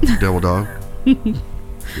there, devil dog.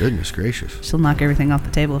 Goodness gracious. She'll knock everything off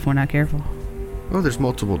the table if we're not careful. Oh, there's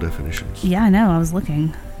multiple definitions. Yeah, I know. I was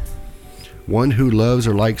looking. One who loves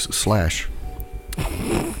or likes slash.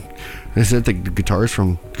 Is that the guitarist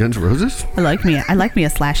from Guns N' Roses? I like me a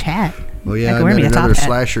slash hat. Oh yeah, I I can wear met me a top another hat.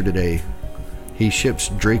 slasher today. He ships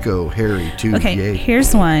Draco Harry to Okay, Yay.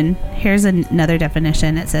 here's one. Here's another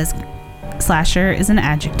definition. It says slasher is an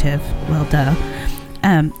adjective. Well, duh.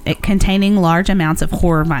 It containing large amounts of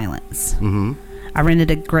horror violence. Mm-hmm. I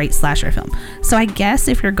rented a great slasher film. So I guess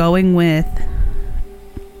if you're going with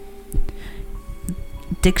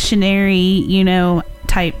dictionary, you know,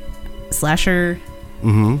 type slasher,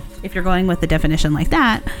 Mm-hmm. if you're going with the definition like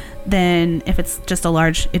that, then if it's just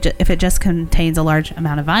if it just contains a large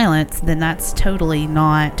amount of violence, then that's totally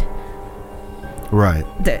not. Right.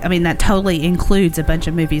 I mean, that totally includes a bunch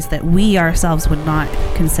of movies that we ourselves would not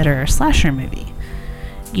consider a slasher movie.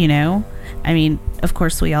 You know, I mean, of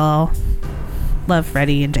course, we all love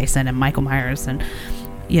Freddy and Jason and Michael Myers and,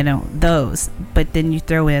 you know, those. But then you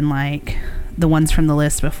throw in, like, the ones from the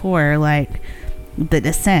list before, like The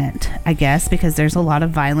Descent, I guess, because there's a lot of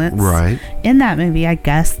violence in that movie, I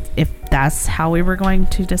guess, if that's how we were going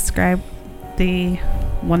to describe the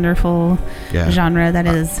wonderful genre that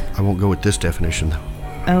is. I won't go with this definition, though.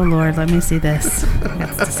 Oh, Lord, let me see this. I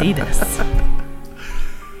got to see this.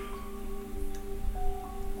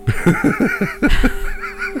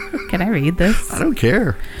 Can I read this? I don't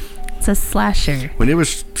care. It's a slasher. When it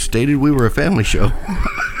was stated we were a family show.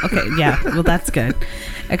 Okay, yeah, well, that's good.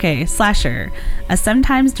 Okay, slasher. A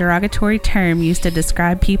sometimes derogatory term used to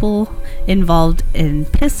describe people involved in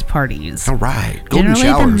piss parties. All right. Golden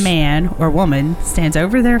Generally, showers. the man or woman stands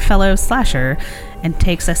over their fellow slasher and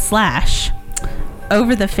takes a slash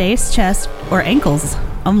over the face, chest, or ankles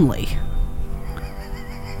only.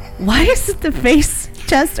 Why is it the face,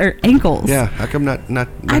 chest, or ankles? Yeah, how come not I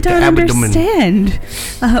the don't abdomen? Understand.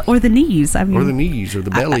 Or the knees. I mean, or the knees, or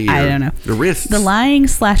the belly, I or don't know. The wrists. The lying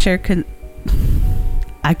slasher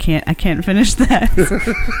I can't finish that.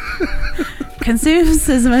 Consumes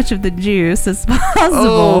as much of the juice as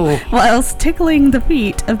possible whilst tickling the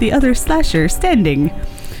feet of the other slasher standing.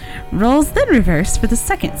 Roles then reverse for the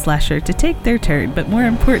second slasher to take their turn, but more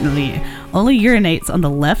importantly, only urinates on the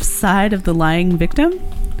left side of the lying victim.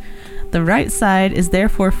 The right side is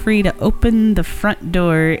therefore free to open the front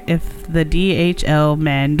door if the DHL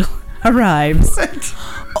man arrives. What?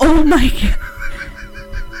 Oh my god.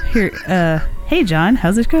 Here, hey John,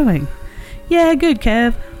 how's it going? Yeah, good,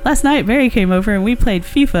 Kev. Last night Barry came over and we played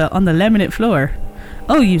FIFA on the laminate floor.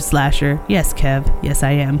 Oh, you slasher. Yes, Kev. Yes,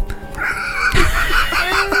 I am.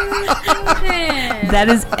 That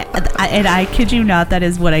is, and I kid you not, that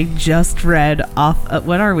is what I just read off.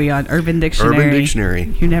 What are we on? Urban Dictionary. Urban Dictionary.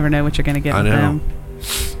 You never know what you're going to get with them.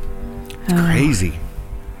 It's crazy.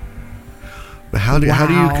 But how do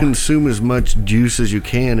you consume as much juice as you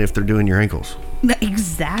can if they're doing your ankles?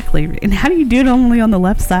 Exactly. And how do you do it only on the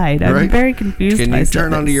left side? I'm very confused. Can by you stuff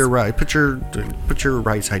turn onto your right? Put your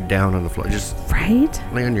right side down on the floor. Just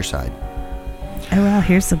lay on your side. Oh wow,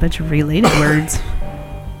 here's a bunch of related words.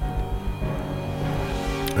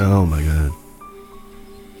 Oh my god.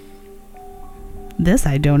 This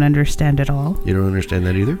I don't understand at all. You don't understand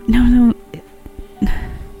that either? No.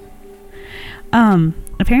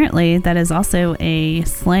 Apparently that is also a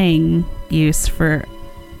slang use for.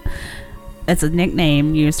 It's a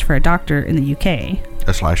nickname used for a doctor in the UK.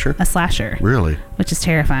 A slasher? A slasher. Really? Which is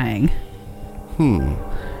terrifying.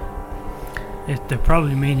 They're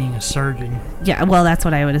probably meaning a surgeon. Yeah, well, that's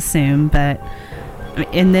what I would assume. But,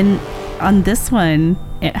 and then on this one,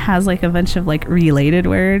 it has like a bunch of like related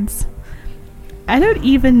words. I don't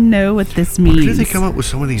even know what this means. Where did they come up with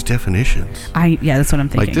some of these definitions? Yeah, that's what I'm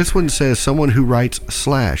thinking. Like this one says someone who writes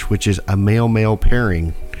slash, which is a male-male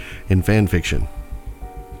pairing in fan fiction.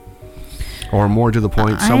 Or more to the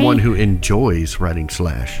point, someone who enjoys writing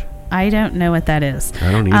slash. I don't know what that is.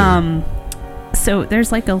 I don't either. So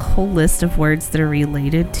there's like a whole list of words that are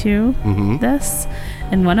related to this.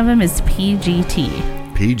 And one of them is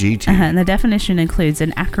PGT. PGT. And the definition includes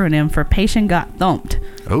an acronym for patient got thumped.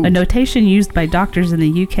 Oh. A notation used by doctors in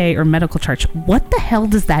the UK or medical church. What the hell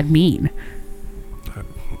does that mean?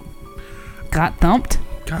 Got thumped?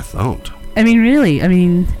 Got thumped. I mean, really? I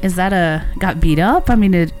mean, is that a got beat up? I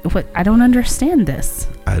mean, what? I don't understand this.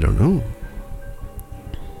 I don't know.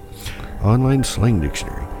 Online slang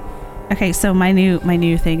dictionary. Okay, so my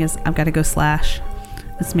new thing is I've got to go slash.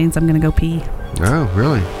 This means I'm gonna go pee. Oh,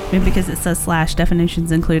 really? I mean, because it says slash.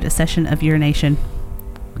 Definitions include a session of urination.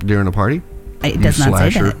 During a party? It does not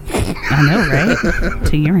say that. I know, right?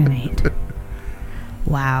 To urinate.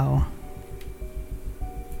 Wow.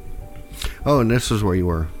 Oh, and this is where you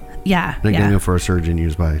were. Yeah. Nickname for a surgeon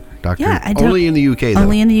used by doctor. Yeah, I don't, only in the UK, though.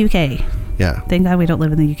 Only in the UK. Yeah. Thank God we don't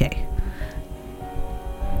live in the UK.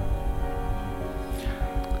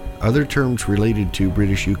 Other terms related to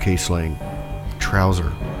British UK slang.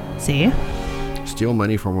 Trouser. See? Steal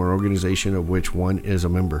money from an organization of which one is a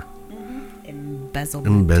member. Embezzlement.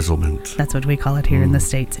 Embezzlement. That's what we call it here in the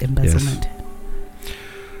States. Embezzlement. Yes.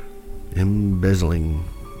 Embezzling.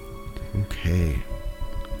 Okay.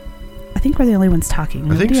 I think we're the only ones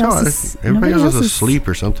talking. I think so. Everybody else is asleep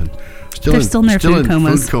or something. They're still in their food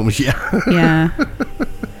comas. Food comas, yeah. Yeah.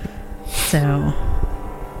 So.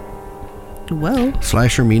 Whoa.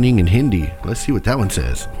 Slasher meaning in Hindi. Let's see what that one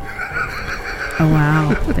says. Oh,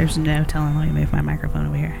 wow. There's no telling. Let me move my microphone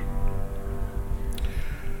over here.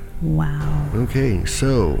 Wow. Okay,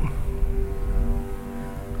 so.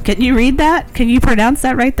 Can you read that? Can you pronounce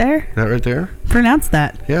that right there? That right there? Pronounce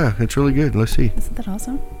that. Yeah, it's really good. Let's see. Isn't that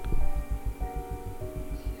awesome?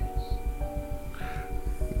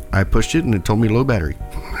 I pushed it and it told me low battery.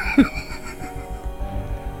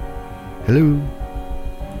 Hello.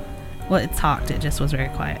 Well, it talked. It just was very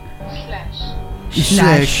quiet.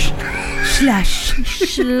 Slash.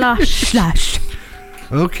 Slash.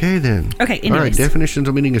 Okay, then. Okay, anyways. All right, definitions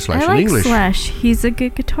of meaning of slash I in like English. Slash. He's a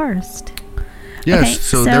good guitarist. Yes, Okay,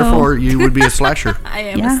 so so- therefore you would be a slasher. I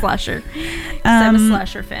am Yeah. a slasher. 'Cause I'm a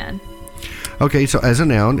slasher fan. Okay, so as a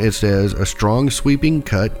noun, it says a strong sweeping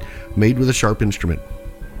cut made with a sharp instrument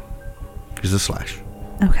is a slash.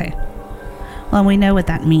 Okay. Well, we know what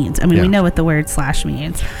that means. I mean, Yeah. we know what the word slash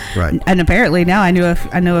means. Right. And apparently now I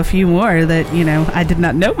know a few more that, I did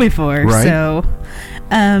not know before. Right. So,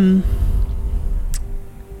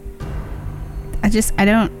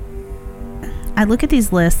 I look at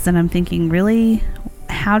these lists and I'm thinking, really,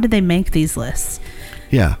 how did they make these lists?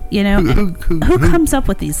 Yeah. Who comes up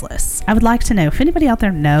with these lists? I would like to know. If anybody out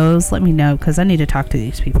there knows, let me know, because I need to talk to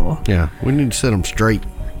these people. Yeah, we need to set them straight.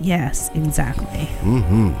 Yes, exactly.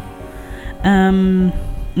 Mm-hmm.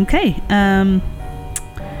 Okay.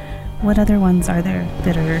 What other ones are there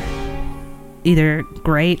that are either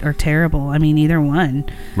great or terrible? I mean, either one.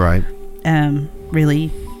 Right.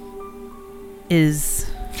 Really is.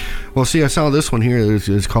 Well, see, I saw this one here.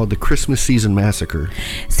 It's called the Christmas Season Massacre.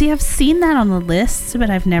 See, I've seen that on the list, but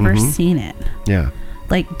I've never seen it. Yeah.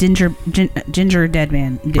 Like Ginger Dead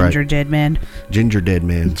Man. Right. Dead Man. Ginger Dead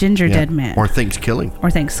Man. Ginger Yeah. Dead Man. Or Thanksgiving. Or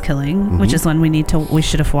Thanksgiving, which is one we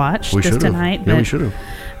should have watched We this should have. tonight. Yeah, we but should have.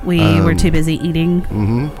 We were too busy eating.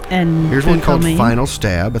 And Here's one food called filming. Final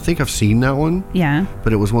Stab. I think I've seen that one. Yeah.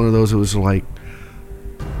 But it was one of those, it was like,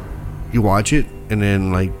 you watch it, and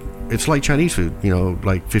then, like, it's like Chinese food.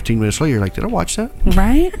 Like 15 minutes later, you're like, did I watch that?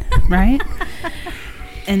 Right.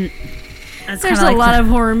 And that's There's kinda a like lot of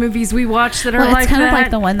horror movies we watch that are well, like it's kind that. of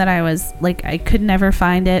like the one that I was like, I could never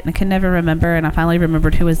find it and I could never remember, and I finally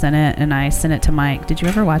remembered who was in it, and I sent it to Mike. Did you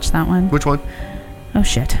ever watch that one? Which one? Oh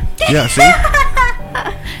shit. Yeah, see?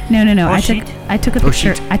 No. Oh, I shit. took a Oh, picture.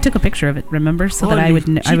 shit. I took a picture of it. Remember, so that Oh, I would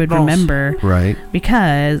you cheap balls. remember. Right.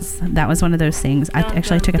 Because that was one of those things. I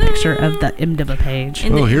actually took a picture of the IMDb page.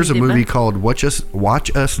 In the Oh, here's a IMDb. movie called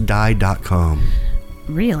WatchUsDie.com.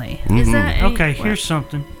 Really? Is that Okay, here's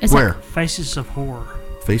something. Is Where? Faces of Horror.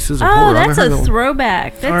 Faces of Oh, Horror. I haven't that's heard a that one.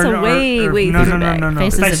 throwback. That's a way no, throwback. no.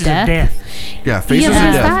 Faces of Death? Yeah, Faces Yeah,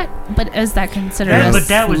 of is Death. but is that considered Yeah, a but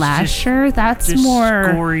that was just- slasher? That's Just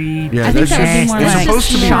more. gory. Yeah, I think that's that would be just- more it's like supposed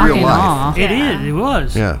to be shock real and life. awe. It is. It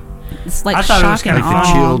was. Yeah. It's like I thought it was shock and kinda awe. like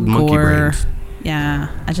the chilled monkey gore. brains. Yeah,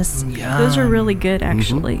 I just Those are really good,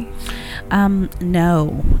 actually.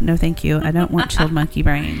 no, thank you. I don't want chilled monkey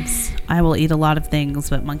brains. I will eat a lot of things,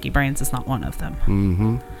 but monkey brains is not one of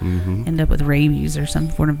them. End up with rabies or some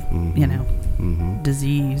form of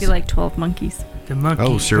disease. Be like 12 monkeys. The monkey.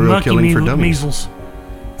 Oh, serial the monkey killing for dummies. Measles.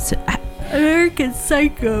 So, American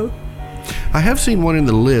Psycho. I have seen one in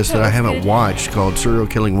the list that I was haven't good. watched called Serial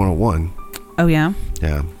Killing 101. oh yeah.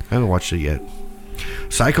 Yeah, I haven't watched it yet.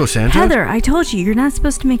 Psycho Santa? Heather, I told you, you're not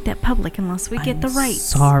supposed to make that public unless we get the rights.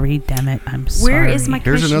 Sorry, damn it. I'm sorry. Where is my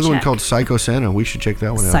Here's commission another one check? called Psycho Santa. We should check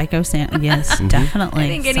that one out. Psycho Santa? Yes, definitely. I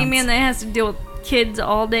think any man that has to deal with kids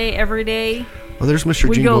all day, every day, Oh, there's Mr.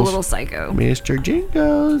 would Jingles. go a little psycho. Mr.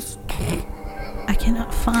 Jingles. I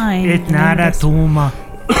cannot find. It's the not name a of this- tumor.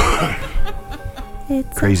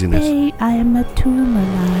 It's Craziness. Okay. I am a tumor,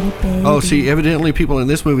 not a baby. Oh, see, evidently people in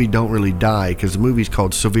this movie don't really die because the movie's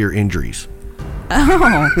called Severe Injuries.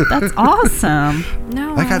 Oh, that's awesome.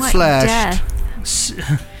 No, I got want slashed.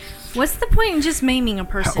 death. What's the point in just maiming a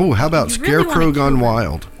person? Oh, how about You really Scarecrow wanna Gone kill them.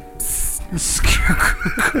 Wild?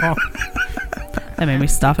 Scarecrow. That made me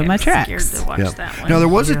stop in my I'm scared tracks. to watch Yeah. that one. Now, there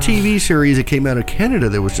was a TV series that came out of Canada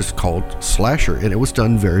that was just called Slasher, and it was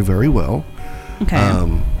done very, very well.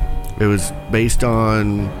 Okay. It was based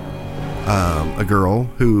on a girl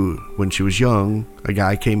who, when she was young, a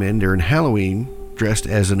guy came in during Halloween dressed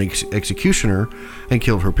as an executioner and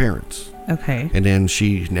killed her parents. Okay. And then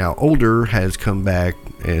she, now older, has come back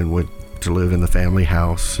and went to live in the family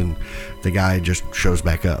house, and the guy just shows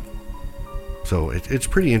back up. So it's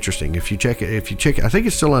pretty interesting. If you check it, I think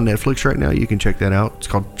it's still on Netflix right now. You can check that out.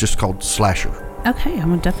 It's called Slasher. Okay,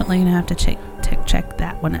 I'm definitely gonna have to check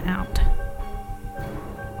that one out.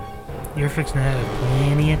 You're fixing to have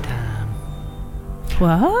plenty of time.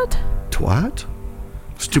 What? Twat?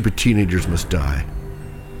 Stupid teenagers must die.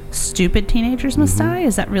 Stupid teenagers must die?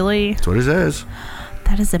 Is that really? That's what it says.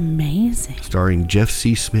 That is amazing. Starring Jeff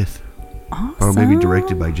C. Smith. Awesome. Or maybe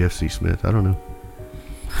directed by Jeff C. Smith. I don't know.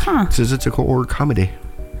 Huh. It says it's a horror comedy.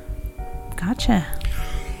 Gotcha.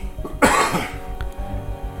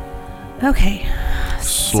 Okay.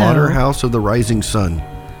 Slaughterhouse of the Rising Sun.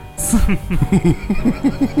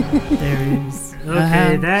 There's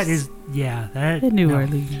Okay, that is that in New no.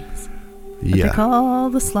 Orleans. What they Yeah. call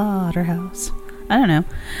the slaughterhouse. I don't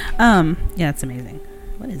know. Yeah, it's amazing.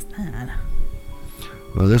 What is that?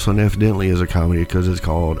 Well, this one evidently is a comedy because it's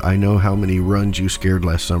called "I Know How Many Runs You Scared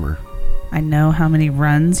Last Summer." I know how many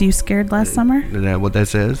runs you scared last summer. Is that what that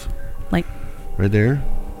says? Like, Right there.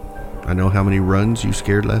 I know how many runs you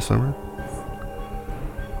scared last summer.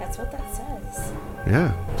 that's what that says.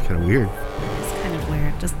 Yeah, it's kind of weird. It's kind of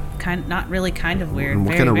weird. Just not really kind of weird. And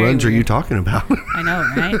what Very, kind of very runs are you weird. talking about? I know,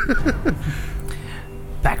 right?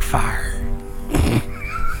 Backfire.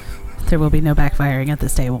 There will be no backfiring at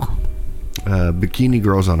this table. Bikini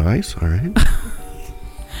Girls on Ice. All right.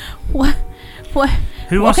 What?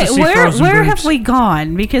 Who wants to see where frozen have boobs? we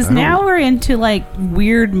gone? Because I don't- now we're into like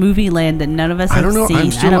weird movie land that none of us I have don't know. seen. I'm I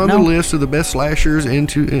still don't on know. the list of the best slashers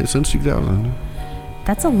since 2000.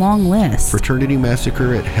 That's a long list. Fraternity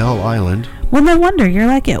Massacre at Hell Island. Well, no wonder you're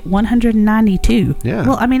like at 192. Yeah.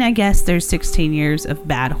 Well, I mean, I guess there's 16 years of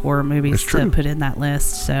bad horror movies That's true. to put in that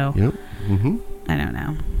list. So Yep. Mm-hmm. I don't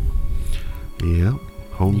know. Yep.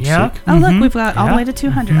 Homesick. Yep. Oh, look, we've got all the Yeah. way to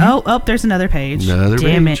 200. Mhm. Oh, there's another page. Another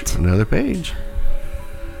Damn page. it. Another page.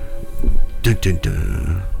 Dun, dun,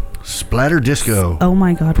 dun. Splatter Disco. Oh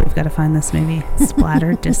my God, we've got to find this movie.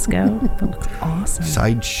 Splatter Disco. That looks awesome.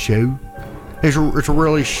 Sideshow. It's a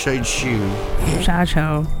really sideshow.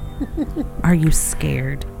 Shacho. Are you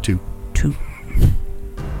scared? Two.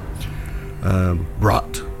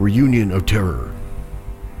 Rot. Reunion of Terror.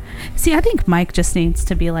 See, I think Mike just needs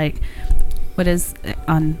to be like, what is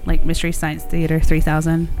on like Mystery Science Theater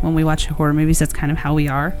 3000 when we watch horror movies. That's kind of how we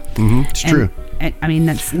are. Mm-hmm. It's true. And, I mean,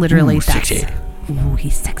 that's literally Ooh, that's. sexy. Ooh,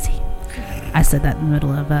 he's sexy. I said that in the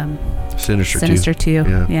middle of Sinister 2.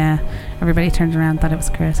 Yeah. Everybody turned around, thought it was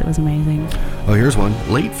Chris. It was amazing. Oh, here's one.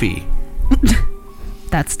 Late Fee.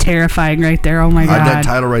 That's terrifying right there. Oh my God. That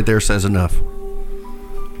title right there says enough.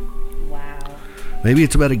 Wow. Maybe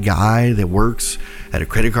it's about a guy that works at a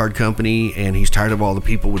credit card company and he's tired of all the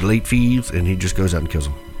people with late fees and he just goes out and kills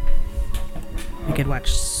them. We could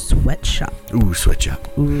watch Sweatshop. Ooh,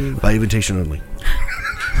 Sweatshop. Ooh. By invitation only.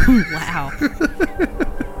 Wow.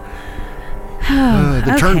 The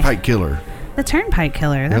Okay. Turnpike Killer. The Turnpike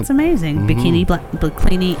Killer. That's Yep. amazing. Mhm. Bikini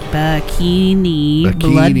Bikini.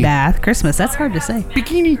 Bloodbath. Christmas. That's hard to say.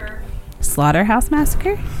 Bikini. Slaughterhouse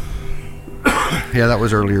Massacre. Yeah, that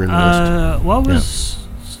was earlier in the list. What was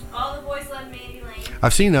All the boys love Mandy Lane.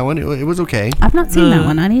 I've seen that one. It was okay. I've not seen that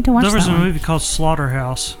one. I need to watch There was that a one. movie called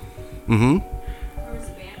Slaughterhouse. Mm-hmm. There was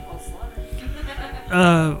a band called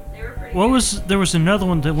Slaughter. They were pretty There was another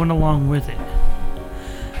one that went along with it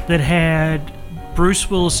that had Bruce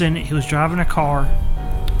Willis in it. He was driving a car.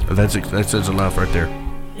 That says enough right there.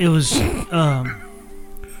 It was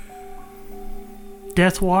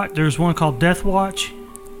Death Watch. There's one called Death Watch.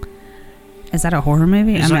 Is that a horror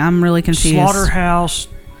movie? It's I mean, like I'm really confused. Slaughterhouse.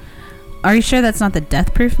 Are you sure that's not the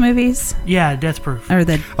Death Proof movies? Yeah, Death Proof. Or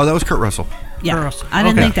the Oh, that was Kurt Russell. yeah? Girls. I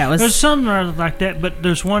didn't Okay. think that was. There's something like that, but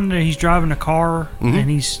there's one that he's driving a car Mhm. and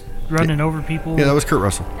he's running over people. Yeah, that was Kurt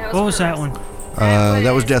Russell. What was that one?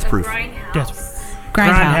 That was Death Proof. Death.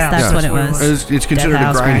 Grindhouse. That's Yeah. what it was. It's considered Death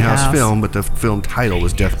House, a grindhouse Grindhouse. film, but the film title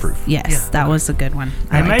was Death Proof. Yes, Yeah. that was a good one.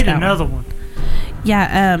 I They liked made that another one.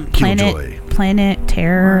 Yeah, Killjoy. Planet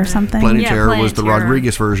Terror or something. Planet Yeah, Terror Planet was the Terror.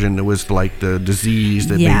 Rodriguez version. It was like the disease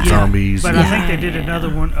that Yeah. made zombies. But Yeah. I think they did another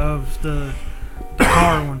one of the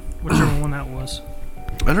car one, whichever one that was.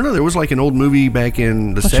 I don't know. There was like an old movie back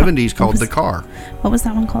in the What's 70s what called was- The Car. What was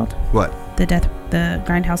that one called? What? The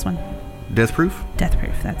Grindhouse one. Death Proof? Death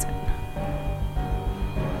Proof. That's it.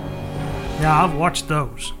 Yeah, I've watched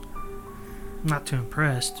those. Not too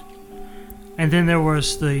impressed. And then there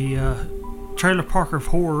was the Trailer Park of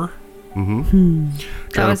Horror. Mm-hmm.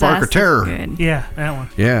 Trailer Park of Terror. Good. Yeah, that one.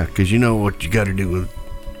 Yeah, because you know what you got to do with.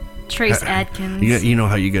 Trace Adkins. You know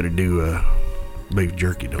how you got to do beef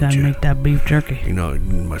jerky, don't Gotta you? make that beef jerky. You know,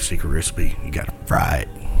 my secret recipe. You got to fry it.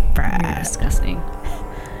 You're Fried. disgusting.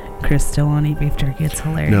 Chris still won't eat beef jerky. It's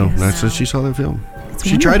hilarious. No, not since she saw that film. It's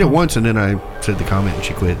She tried it wonderful. once, and then I said the comment, and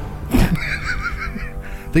she quit.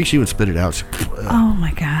 I think she would spit it out. She, Oh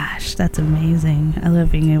my gosh, that's amazing. I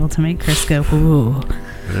love being able to make Chris go, ooh.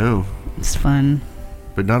 no, It's fun.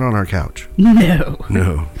 but not on our couch. No.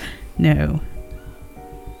 No. No.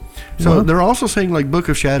 So Well, they're also saying like Book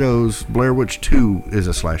of Shadows, Blair Witch 2 is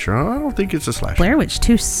a slasher. I don't think it's a slasher. Blair Witch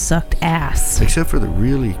 2 sucked ass. Except for the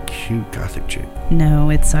really cute gothic chick. No,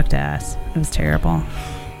 it sucked ass. It was terrible.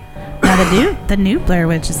 Now the new Blair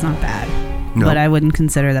Witch is not bad, No. but I wouldn't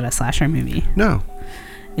consider that a slasher movie. No.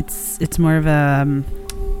 It's more of a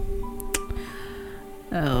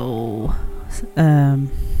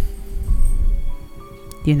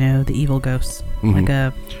the evil ghosts, like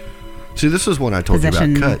a See, this is one I told you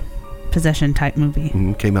about. Cut. Possession type movie.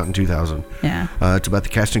 Came out in 2000. Yeah. It's about the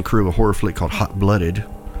cast and crew of a horror flick called Hot Blooded.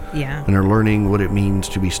 Yeah. And they're learning what it means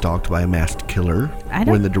to be stalked by a masked killer.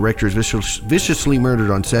 When the director is viciously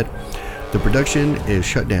murdered on set, the production is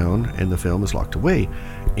shut down and the film is locked away,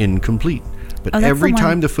 incomplete. But every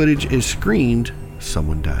time the footage is screened,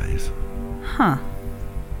 someone dies. Huh.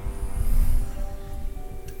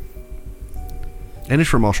 And it's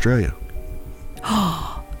from Australia.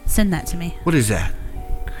 Send that to me. What is that?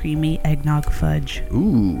 Creamy eggnog fudge.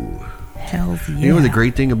 Ooh. Hells yeah. You know the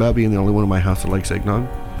great thing about being the only one in my house that likes eggnog?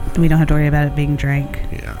 We don't have to worry about it being drank.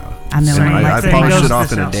 Yeah. I'm the only one I that polished it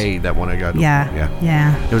off in a day, that one I got.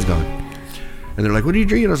 Yeah. It was gone. And they're like, what are you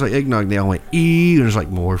drinking? I was like, eggnog. They all went, eee. And it's like,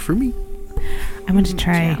 more for me. I want to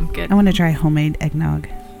try. I want to try homemade eggnog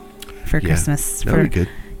for Christmas. That would be good.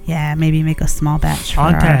 Yeah, maybe make a small batch.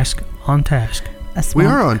 On task. We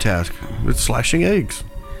are on task. It's slashing eggs.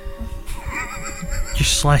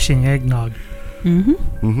 Just slashing eggnog.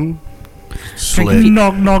 Slag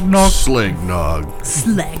nog. Slag nog.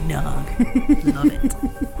 Slag nog. Love it.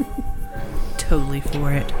 Totally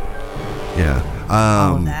for it. Yeah.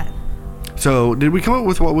 All of that. So, did we come up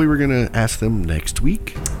with what we were going to ask them next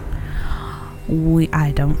week?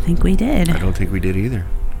 I don't think we did. I don't think we did either.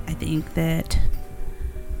 I think that...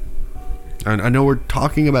 I know we're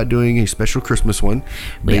talking about doing a special Christmas one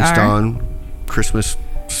based on Christmas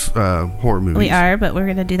horror movies. We are, but we're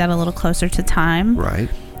going to do that a little closer to time. Right.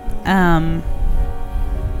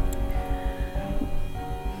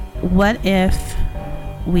 What if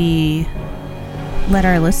we let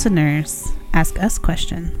our listeners ask us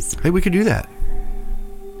questions? Hey, we could do that.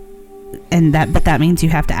 But that means you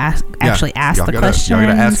have to actually ask the questions. Y'all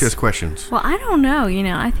gotta ask us questions. Well, I don't know.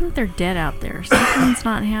 I think they're dead out there. Something's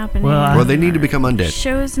not happening. Well, they need to become undead.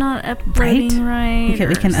 Show's not uploading right.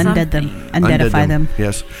 We can undead them. Undeadify them.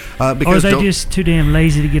 Yes. Because they're just too damn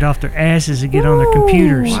lazy to get off their asses and get on their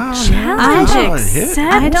computers. Wow, I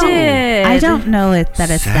don't know that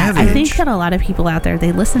it's that. I think Savage. that a lot of people out there,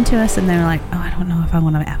 they listen to us and they're like, oh, I don't know if I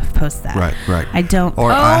want to post that. Right. I don't.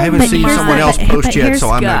 Or I haven't but seen here's someone the- else but- post but yet, here's- so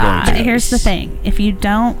I'm not going But to. here's the thing: if you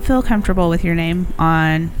don't feel comfortable with your name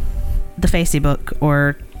on the Facebook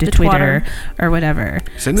or the Twitter or whatever,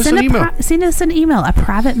 Send us an email. Send us an email, a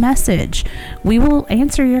private message. We will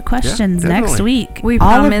answer your questions next definitely. week. We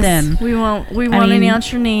all promise of them. We won't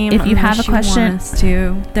announce your name. If you have a question,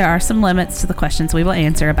 to. there are some limits to the questions we will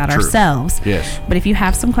answer about True. ourselves. Yes. But if you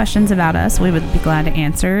have some questions about us, we would be glad to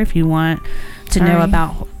answer. If you want to know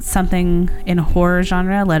about something in a horror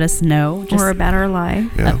genre, let us know. Or about our life.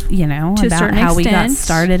 Yeah. To about certain how we got extent.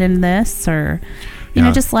 started in this, or you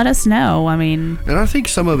know, just let us know. I mean, And I think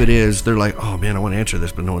some of it is they're like, oh man, I want to answer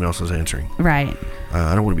this, but no one else is answering. right.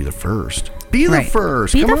 I don't want to be the first. Be the Right.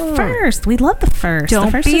 first. Be Come the on. first. We love the first. Don't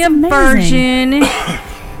the first be is a amazing. virgin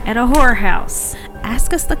at a whorehouse.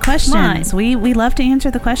 Ask us the questions. We love to answer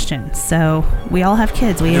the questions. So we all have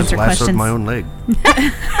kids. We I just answer lassoed questions. my own leg.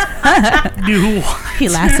 He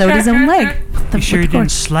lassoed his own leg. You sure he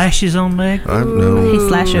didn't slash his own leg? No. He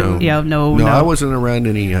slashed no. it. Yeah, no. I wasn't around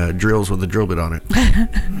any drills with a drill bit on it.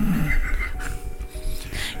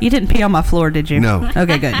 You didn't pee on my floor, did you? No.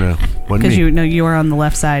 Okay, good. No. Wasn't Because me. you were on the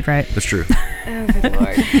left side, right? That's true. Oh, good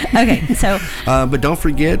Lord. Okay, so But don't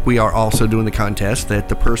forget, we are also doing the contest that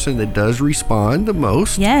the person that does respond the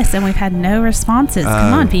most, yes, and we've had no responses.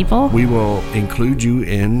 Come on, people. we will include you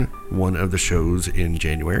in one of the shows in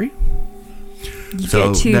January.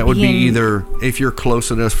 So get to that would be begin- either if you're close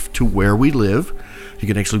enough to where we live, you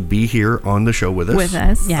can actually be here on the show with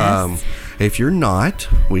us. Yes. If you're not,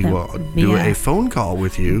 we will do via- a phone call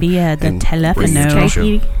with you via the and telephone. bring you to the show.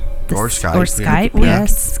 Skype. Or Skype. Or Skype, Yeah.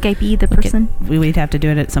 yes. Skypey the person. We'd have to do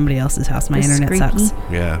it at somebody else's house. My The internet scrapey. sucks.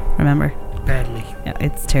 Yeah. Remember? Badly. Yeah,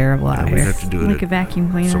 it's terrible out We'd here. have to do it Like a vacuum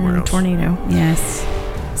cleaner somewhere in a else. tornado. Yes.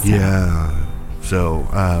 So, Yeah. So,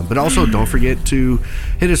 but also don't forget to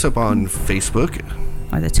hit us up on Facebook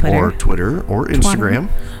Or the Twitter. or Twitter or Instagram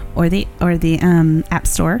Or the App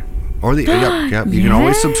Store. or the yep. You can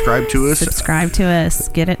always subscribe to us. Subscribe to us.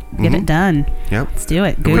 Get it done. Yep. Let's do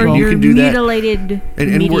it. we- For Google. you your can do that. mutilated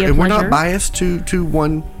And media we're not pleasure. biased to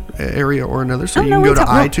one area or another. So Oh, you no, can we go to don't-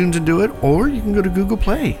 well- iTunes and do it, or you can go to Google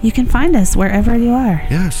Play. You can find us wherever you are.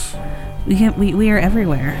 Yes. We are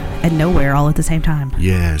everywhere and nowhere all at the same time.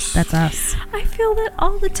 Yes. That's us. I feel that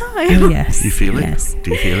all the time. Oh, yes. You feel it? Yes.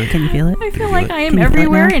 Do you feel it? Can you feel it? I feel you like feel I it? am Can you feel it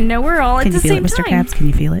everywhere now? and nowhere all Can at you the feel same it, Mr. time. Krabs? Can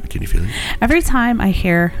you feel it? Can you feel it? Every time I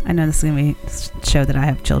hear, I know this is going to show that I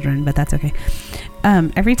have children, but that's okay.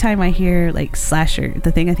 every time I hear like slasher,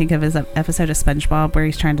 the thing I think of is an episode of SpongeBob where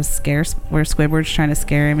he's trying to where Squidward's trying to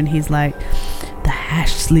scare him, and he's like, the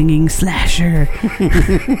hash slinging slasher.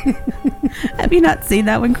 Have you not seen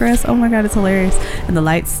that one, Chris? Oh my God, it's hilarious. And the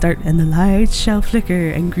lights shall flicker,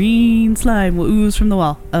 and green slime will ooze from the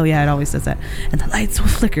wall. Oh yeah, it always does that. And the lights will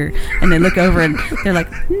flicker, and they look over and they're like,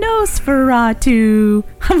 Nosferatu.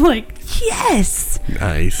 I'm like, yes.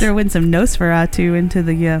 Nice. Throwing some Nosferatu into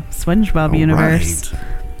the SpongeBob universe. Right.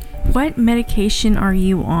 What medication are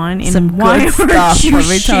you on? And Some why good are stuff. you Let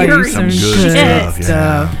me tell you, sharing some good shit? stuff.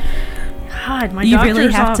 Yeah. God, my You doctor's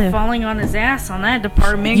really have off to- falling on his ass on that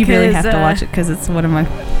department. You really 'cause, have to watch it because it's one of my.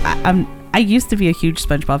 I used to be a huge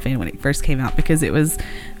SpongeBob fan when it first came out because it was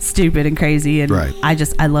stupid and crazy, and Right.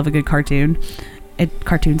 I love a good cartoon.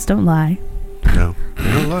 Cartoons don't lie. No, you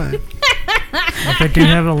don't lie. But they do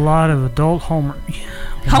have a lot of adult Homer.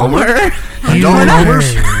 Homer? You Adult know.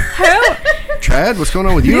 Homers? Chad, what's going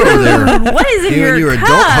on with you over there? What is in You and your your cup?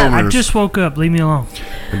 adult I Homers. just woke up. Leave me alone.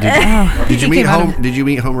 Did you meet came out Homer? Did you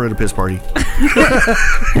meet Homer at a piss party?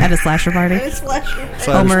 At a slasher party.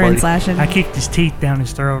 Homer and slashing. I kicked his teeth down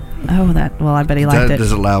his throat. Oh, I bet he liked That it.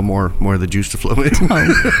 does allow more of the juice to flow in.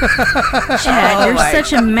 Chad, you're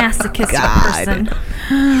such a masochistic person.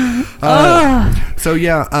 So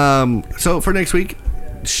yeah, so for next week,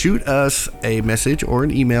 shoot us a message or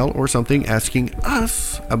an email or something asking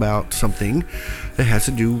us about something that has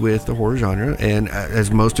to do with the horror genre. And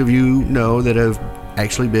as most of you know that have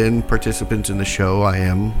actually been participants in the show, I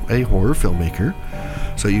am a horror filmmaker.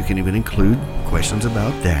 So you can even include questions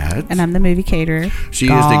about that. And I'm the movie caterer. She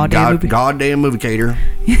is the Goddamn goddamn movie caterer.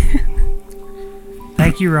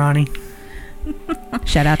 Thank you, Ronnie.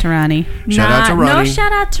 Shout out to Ronnie. Shout out to No Ronnie.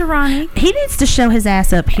 shout out to Ronnie. He needs to show his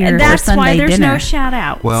ass up here And for that's Sunday why there's dinner. no shout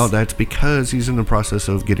out. Well, that's because he's in the process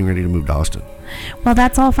of getting ready to move to Austin. Well,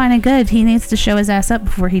 that's all fine and good. He needs to show his ass up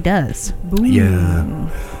before he does. Yeah.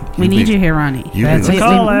 We need you here, Ronnie. You That's need- a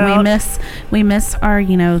call out. We miss our,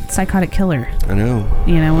 psychotic killer. I know.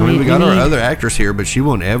 You know, I mean, we got our need- other actress here, but she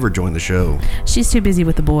won't ever join the show. She's too busy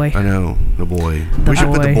with the boy. I know, the boy. The We should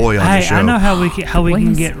put the boy. boy on the Hey, show. I know how we can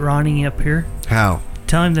Please. get Ronnie up here. How?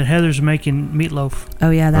 Tell him that Heather's making meatloaf. Oh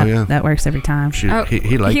yeah, that Oh, yeah. that works every time. She, Oh,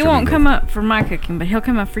 he likes he her won't meatloaf. come up for my cooking, but he'll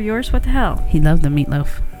come up for yours. What the hell? He loved the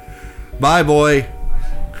meatloaf. Bye, boy.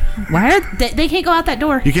 Why are they can't go out that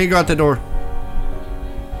door? You can't go out the door.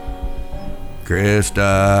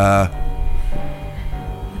 Krista.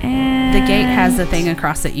 And The gate has the thing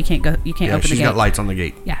across it. You can't go. You can't Yeah, open the she's gate. got lights on the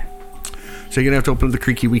gate. Yeah. So you're going to have to open the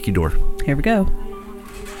creaky weaky door. Here we go.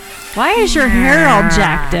 Why is your hair all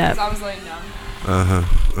jacked up? Yeah.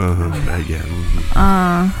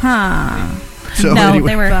 mhm. So No,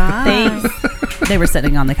 anyway, they were they were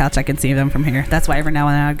sitting on the couch. I can see them from here. That's why every now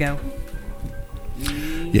and then I'd go.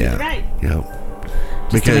 yeah. Right. Yeah.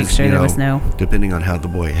 Just to make sure there was no. depending on how the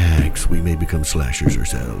boy acts, we may become slashers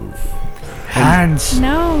ourselves. Hans.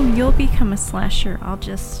 No, you'll become a slasher. I'll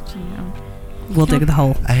just, We'll dig the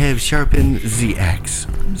hole. I have sharpened the axe.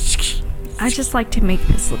 I just like to make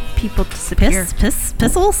people disappear.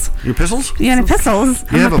 Pistols? Your pistols? You got any pistols?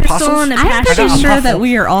 You have a pistol pistol? and a I'm passion. pretty got a sure puffle. that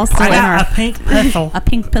we are all still I in got our a pink pistol. a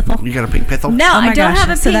pink pistol. You got a pink pistol? No, Oh my I don't gosh. have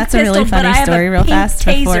a pink So that's a really pistol, but funny I have story a real pink fast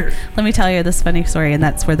taser. before. Let me tell you this funny story, and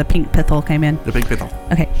that's where the pink pistol came in. The pink pistol.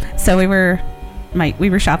 Okay, so we were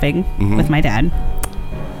shopping with my dad,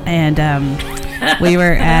 and we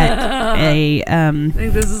were at a I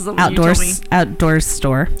think this is something you told me. outdoors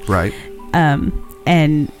store, Right.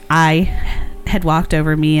 and I had walked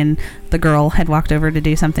over. Me and the girl had walked over to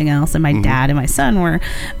do something else, and my dad and my son were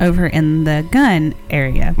over in the gun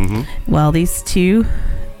area. Well, these two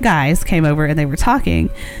guys came over and they were talking,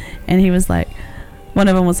 and he was like, one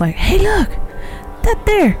of them was like, "Hey, look, that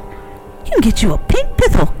there, you can get you a pink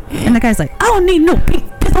pistol," and the guy's like, "I don't need no pink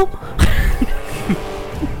pistol."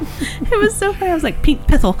 It was so funny. I was like, pink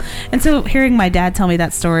pistol. And so hearing my dad tell me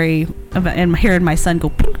that story about, and hearing my son go,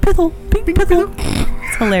 pink pistol,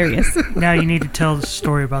 it's hilarious. Now you need to tell the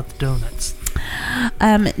story about the donuts.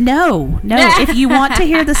 No. If you want to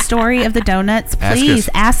hear the story of the donuts, please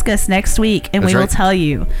ask us next week, and That's we will right. tell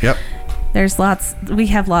you. Yep. We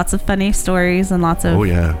have lots of funny stories and lots of, Oh,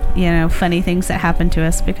 yeah. funny things that happen to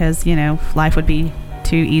us because, life would be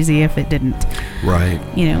too easy if it didn't. Right.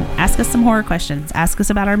 Ask us some horror questions. Ask us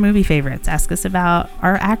about our movie favorites. Ask us about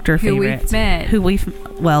our actor Who we've favorites.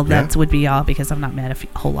 met. That would be all because I've not met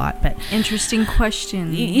a whole lot. But Interesting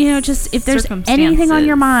questions. just if there's anything on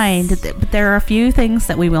your mind, but there are a few things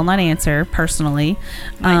that we will not answer personally.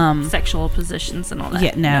 Like sexual positions and all that.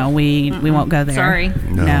 Yeah, no, we won't go there. Sorry.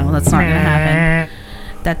 No, that's not going to happen.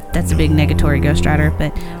 That's a big negatory, Ghost Rider.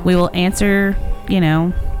 But we will answer,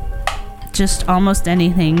 just almost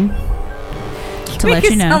anything to let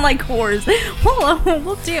you know. Sound like whores.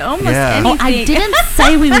 We'll do almost Yeah. anything. Oh, I didn't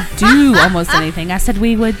say we would do almost anything. I said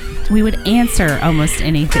we would answer almost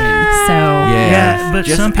anything. So Yeah, but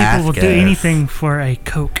just some people ask will do us. anything for a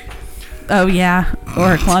Coke. oh yeah,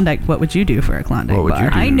 or a Klondike. What would you do for a Klondike What would you bar?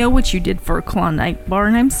 do? I know what you did for a Klondike bar,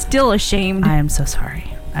 and I'm still ashamed. I am so sorry.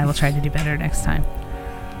 I will try to do better next time.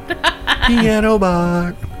 Piano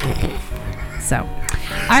bar. So, all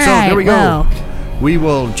right. So there we go. Well, We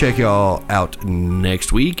will check y'all out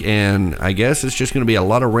next week, and I guess it's just going to be a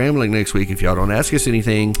lot of rambling next week if y'all don't ask us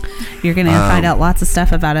anything. you're gonna find out lots of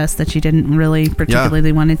stuff about us that you didn't really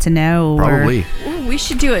particularly wanted to know. Probably. Ooh, we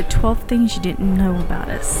should do 12 things you didn't know about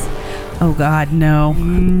us. Oh God, no.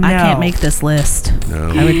 No. I can't make this list.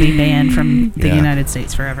 No. I would be banned from the Yeah. United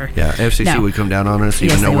States forever. Yeah, FCC No. would come down on us,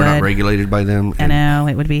 Yes, even though they we're not would. regulated by them. I know,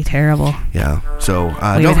 it would be terrible. Yeah. So We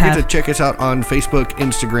don't would forget to have- check us out on Facebook,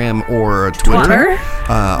 Instagram, or Twitter. Twitter?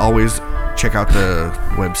 Always check out the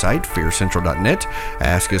website, fearcentral.net.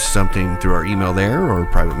 Ask us something through our email there, or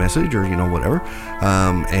private message, or whatever.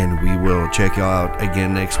 And we will check you out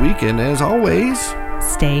again next week. And as always,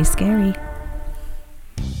 Stay scary.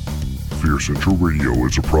 Fear Central Radio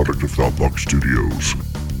is a product of Thoughtbox Studios.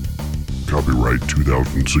 Copyright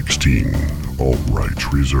 2016. All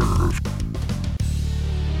rights reserved.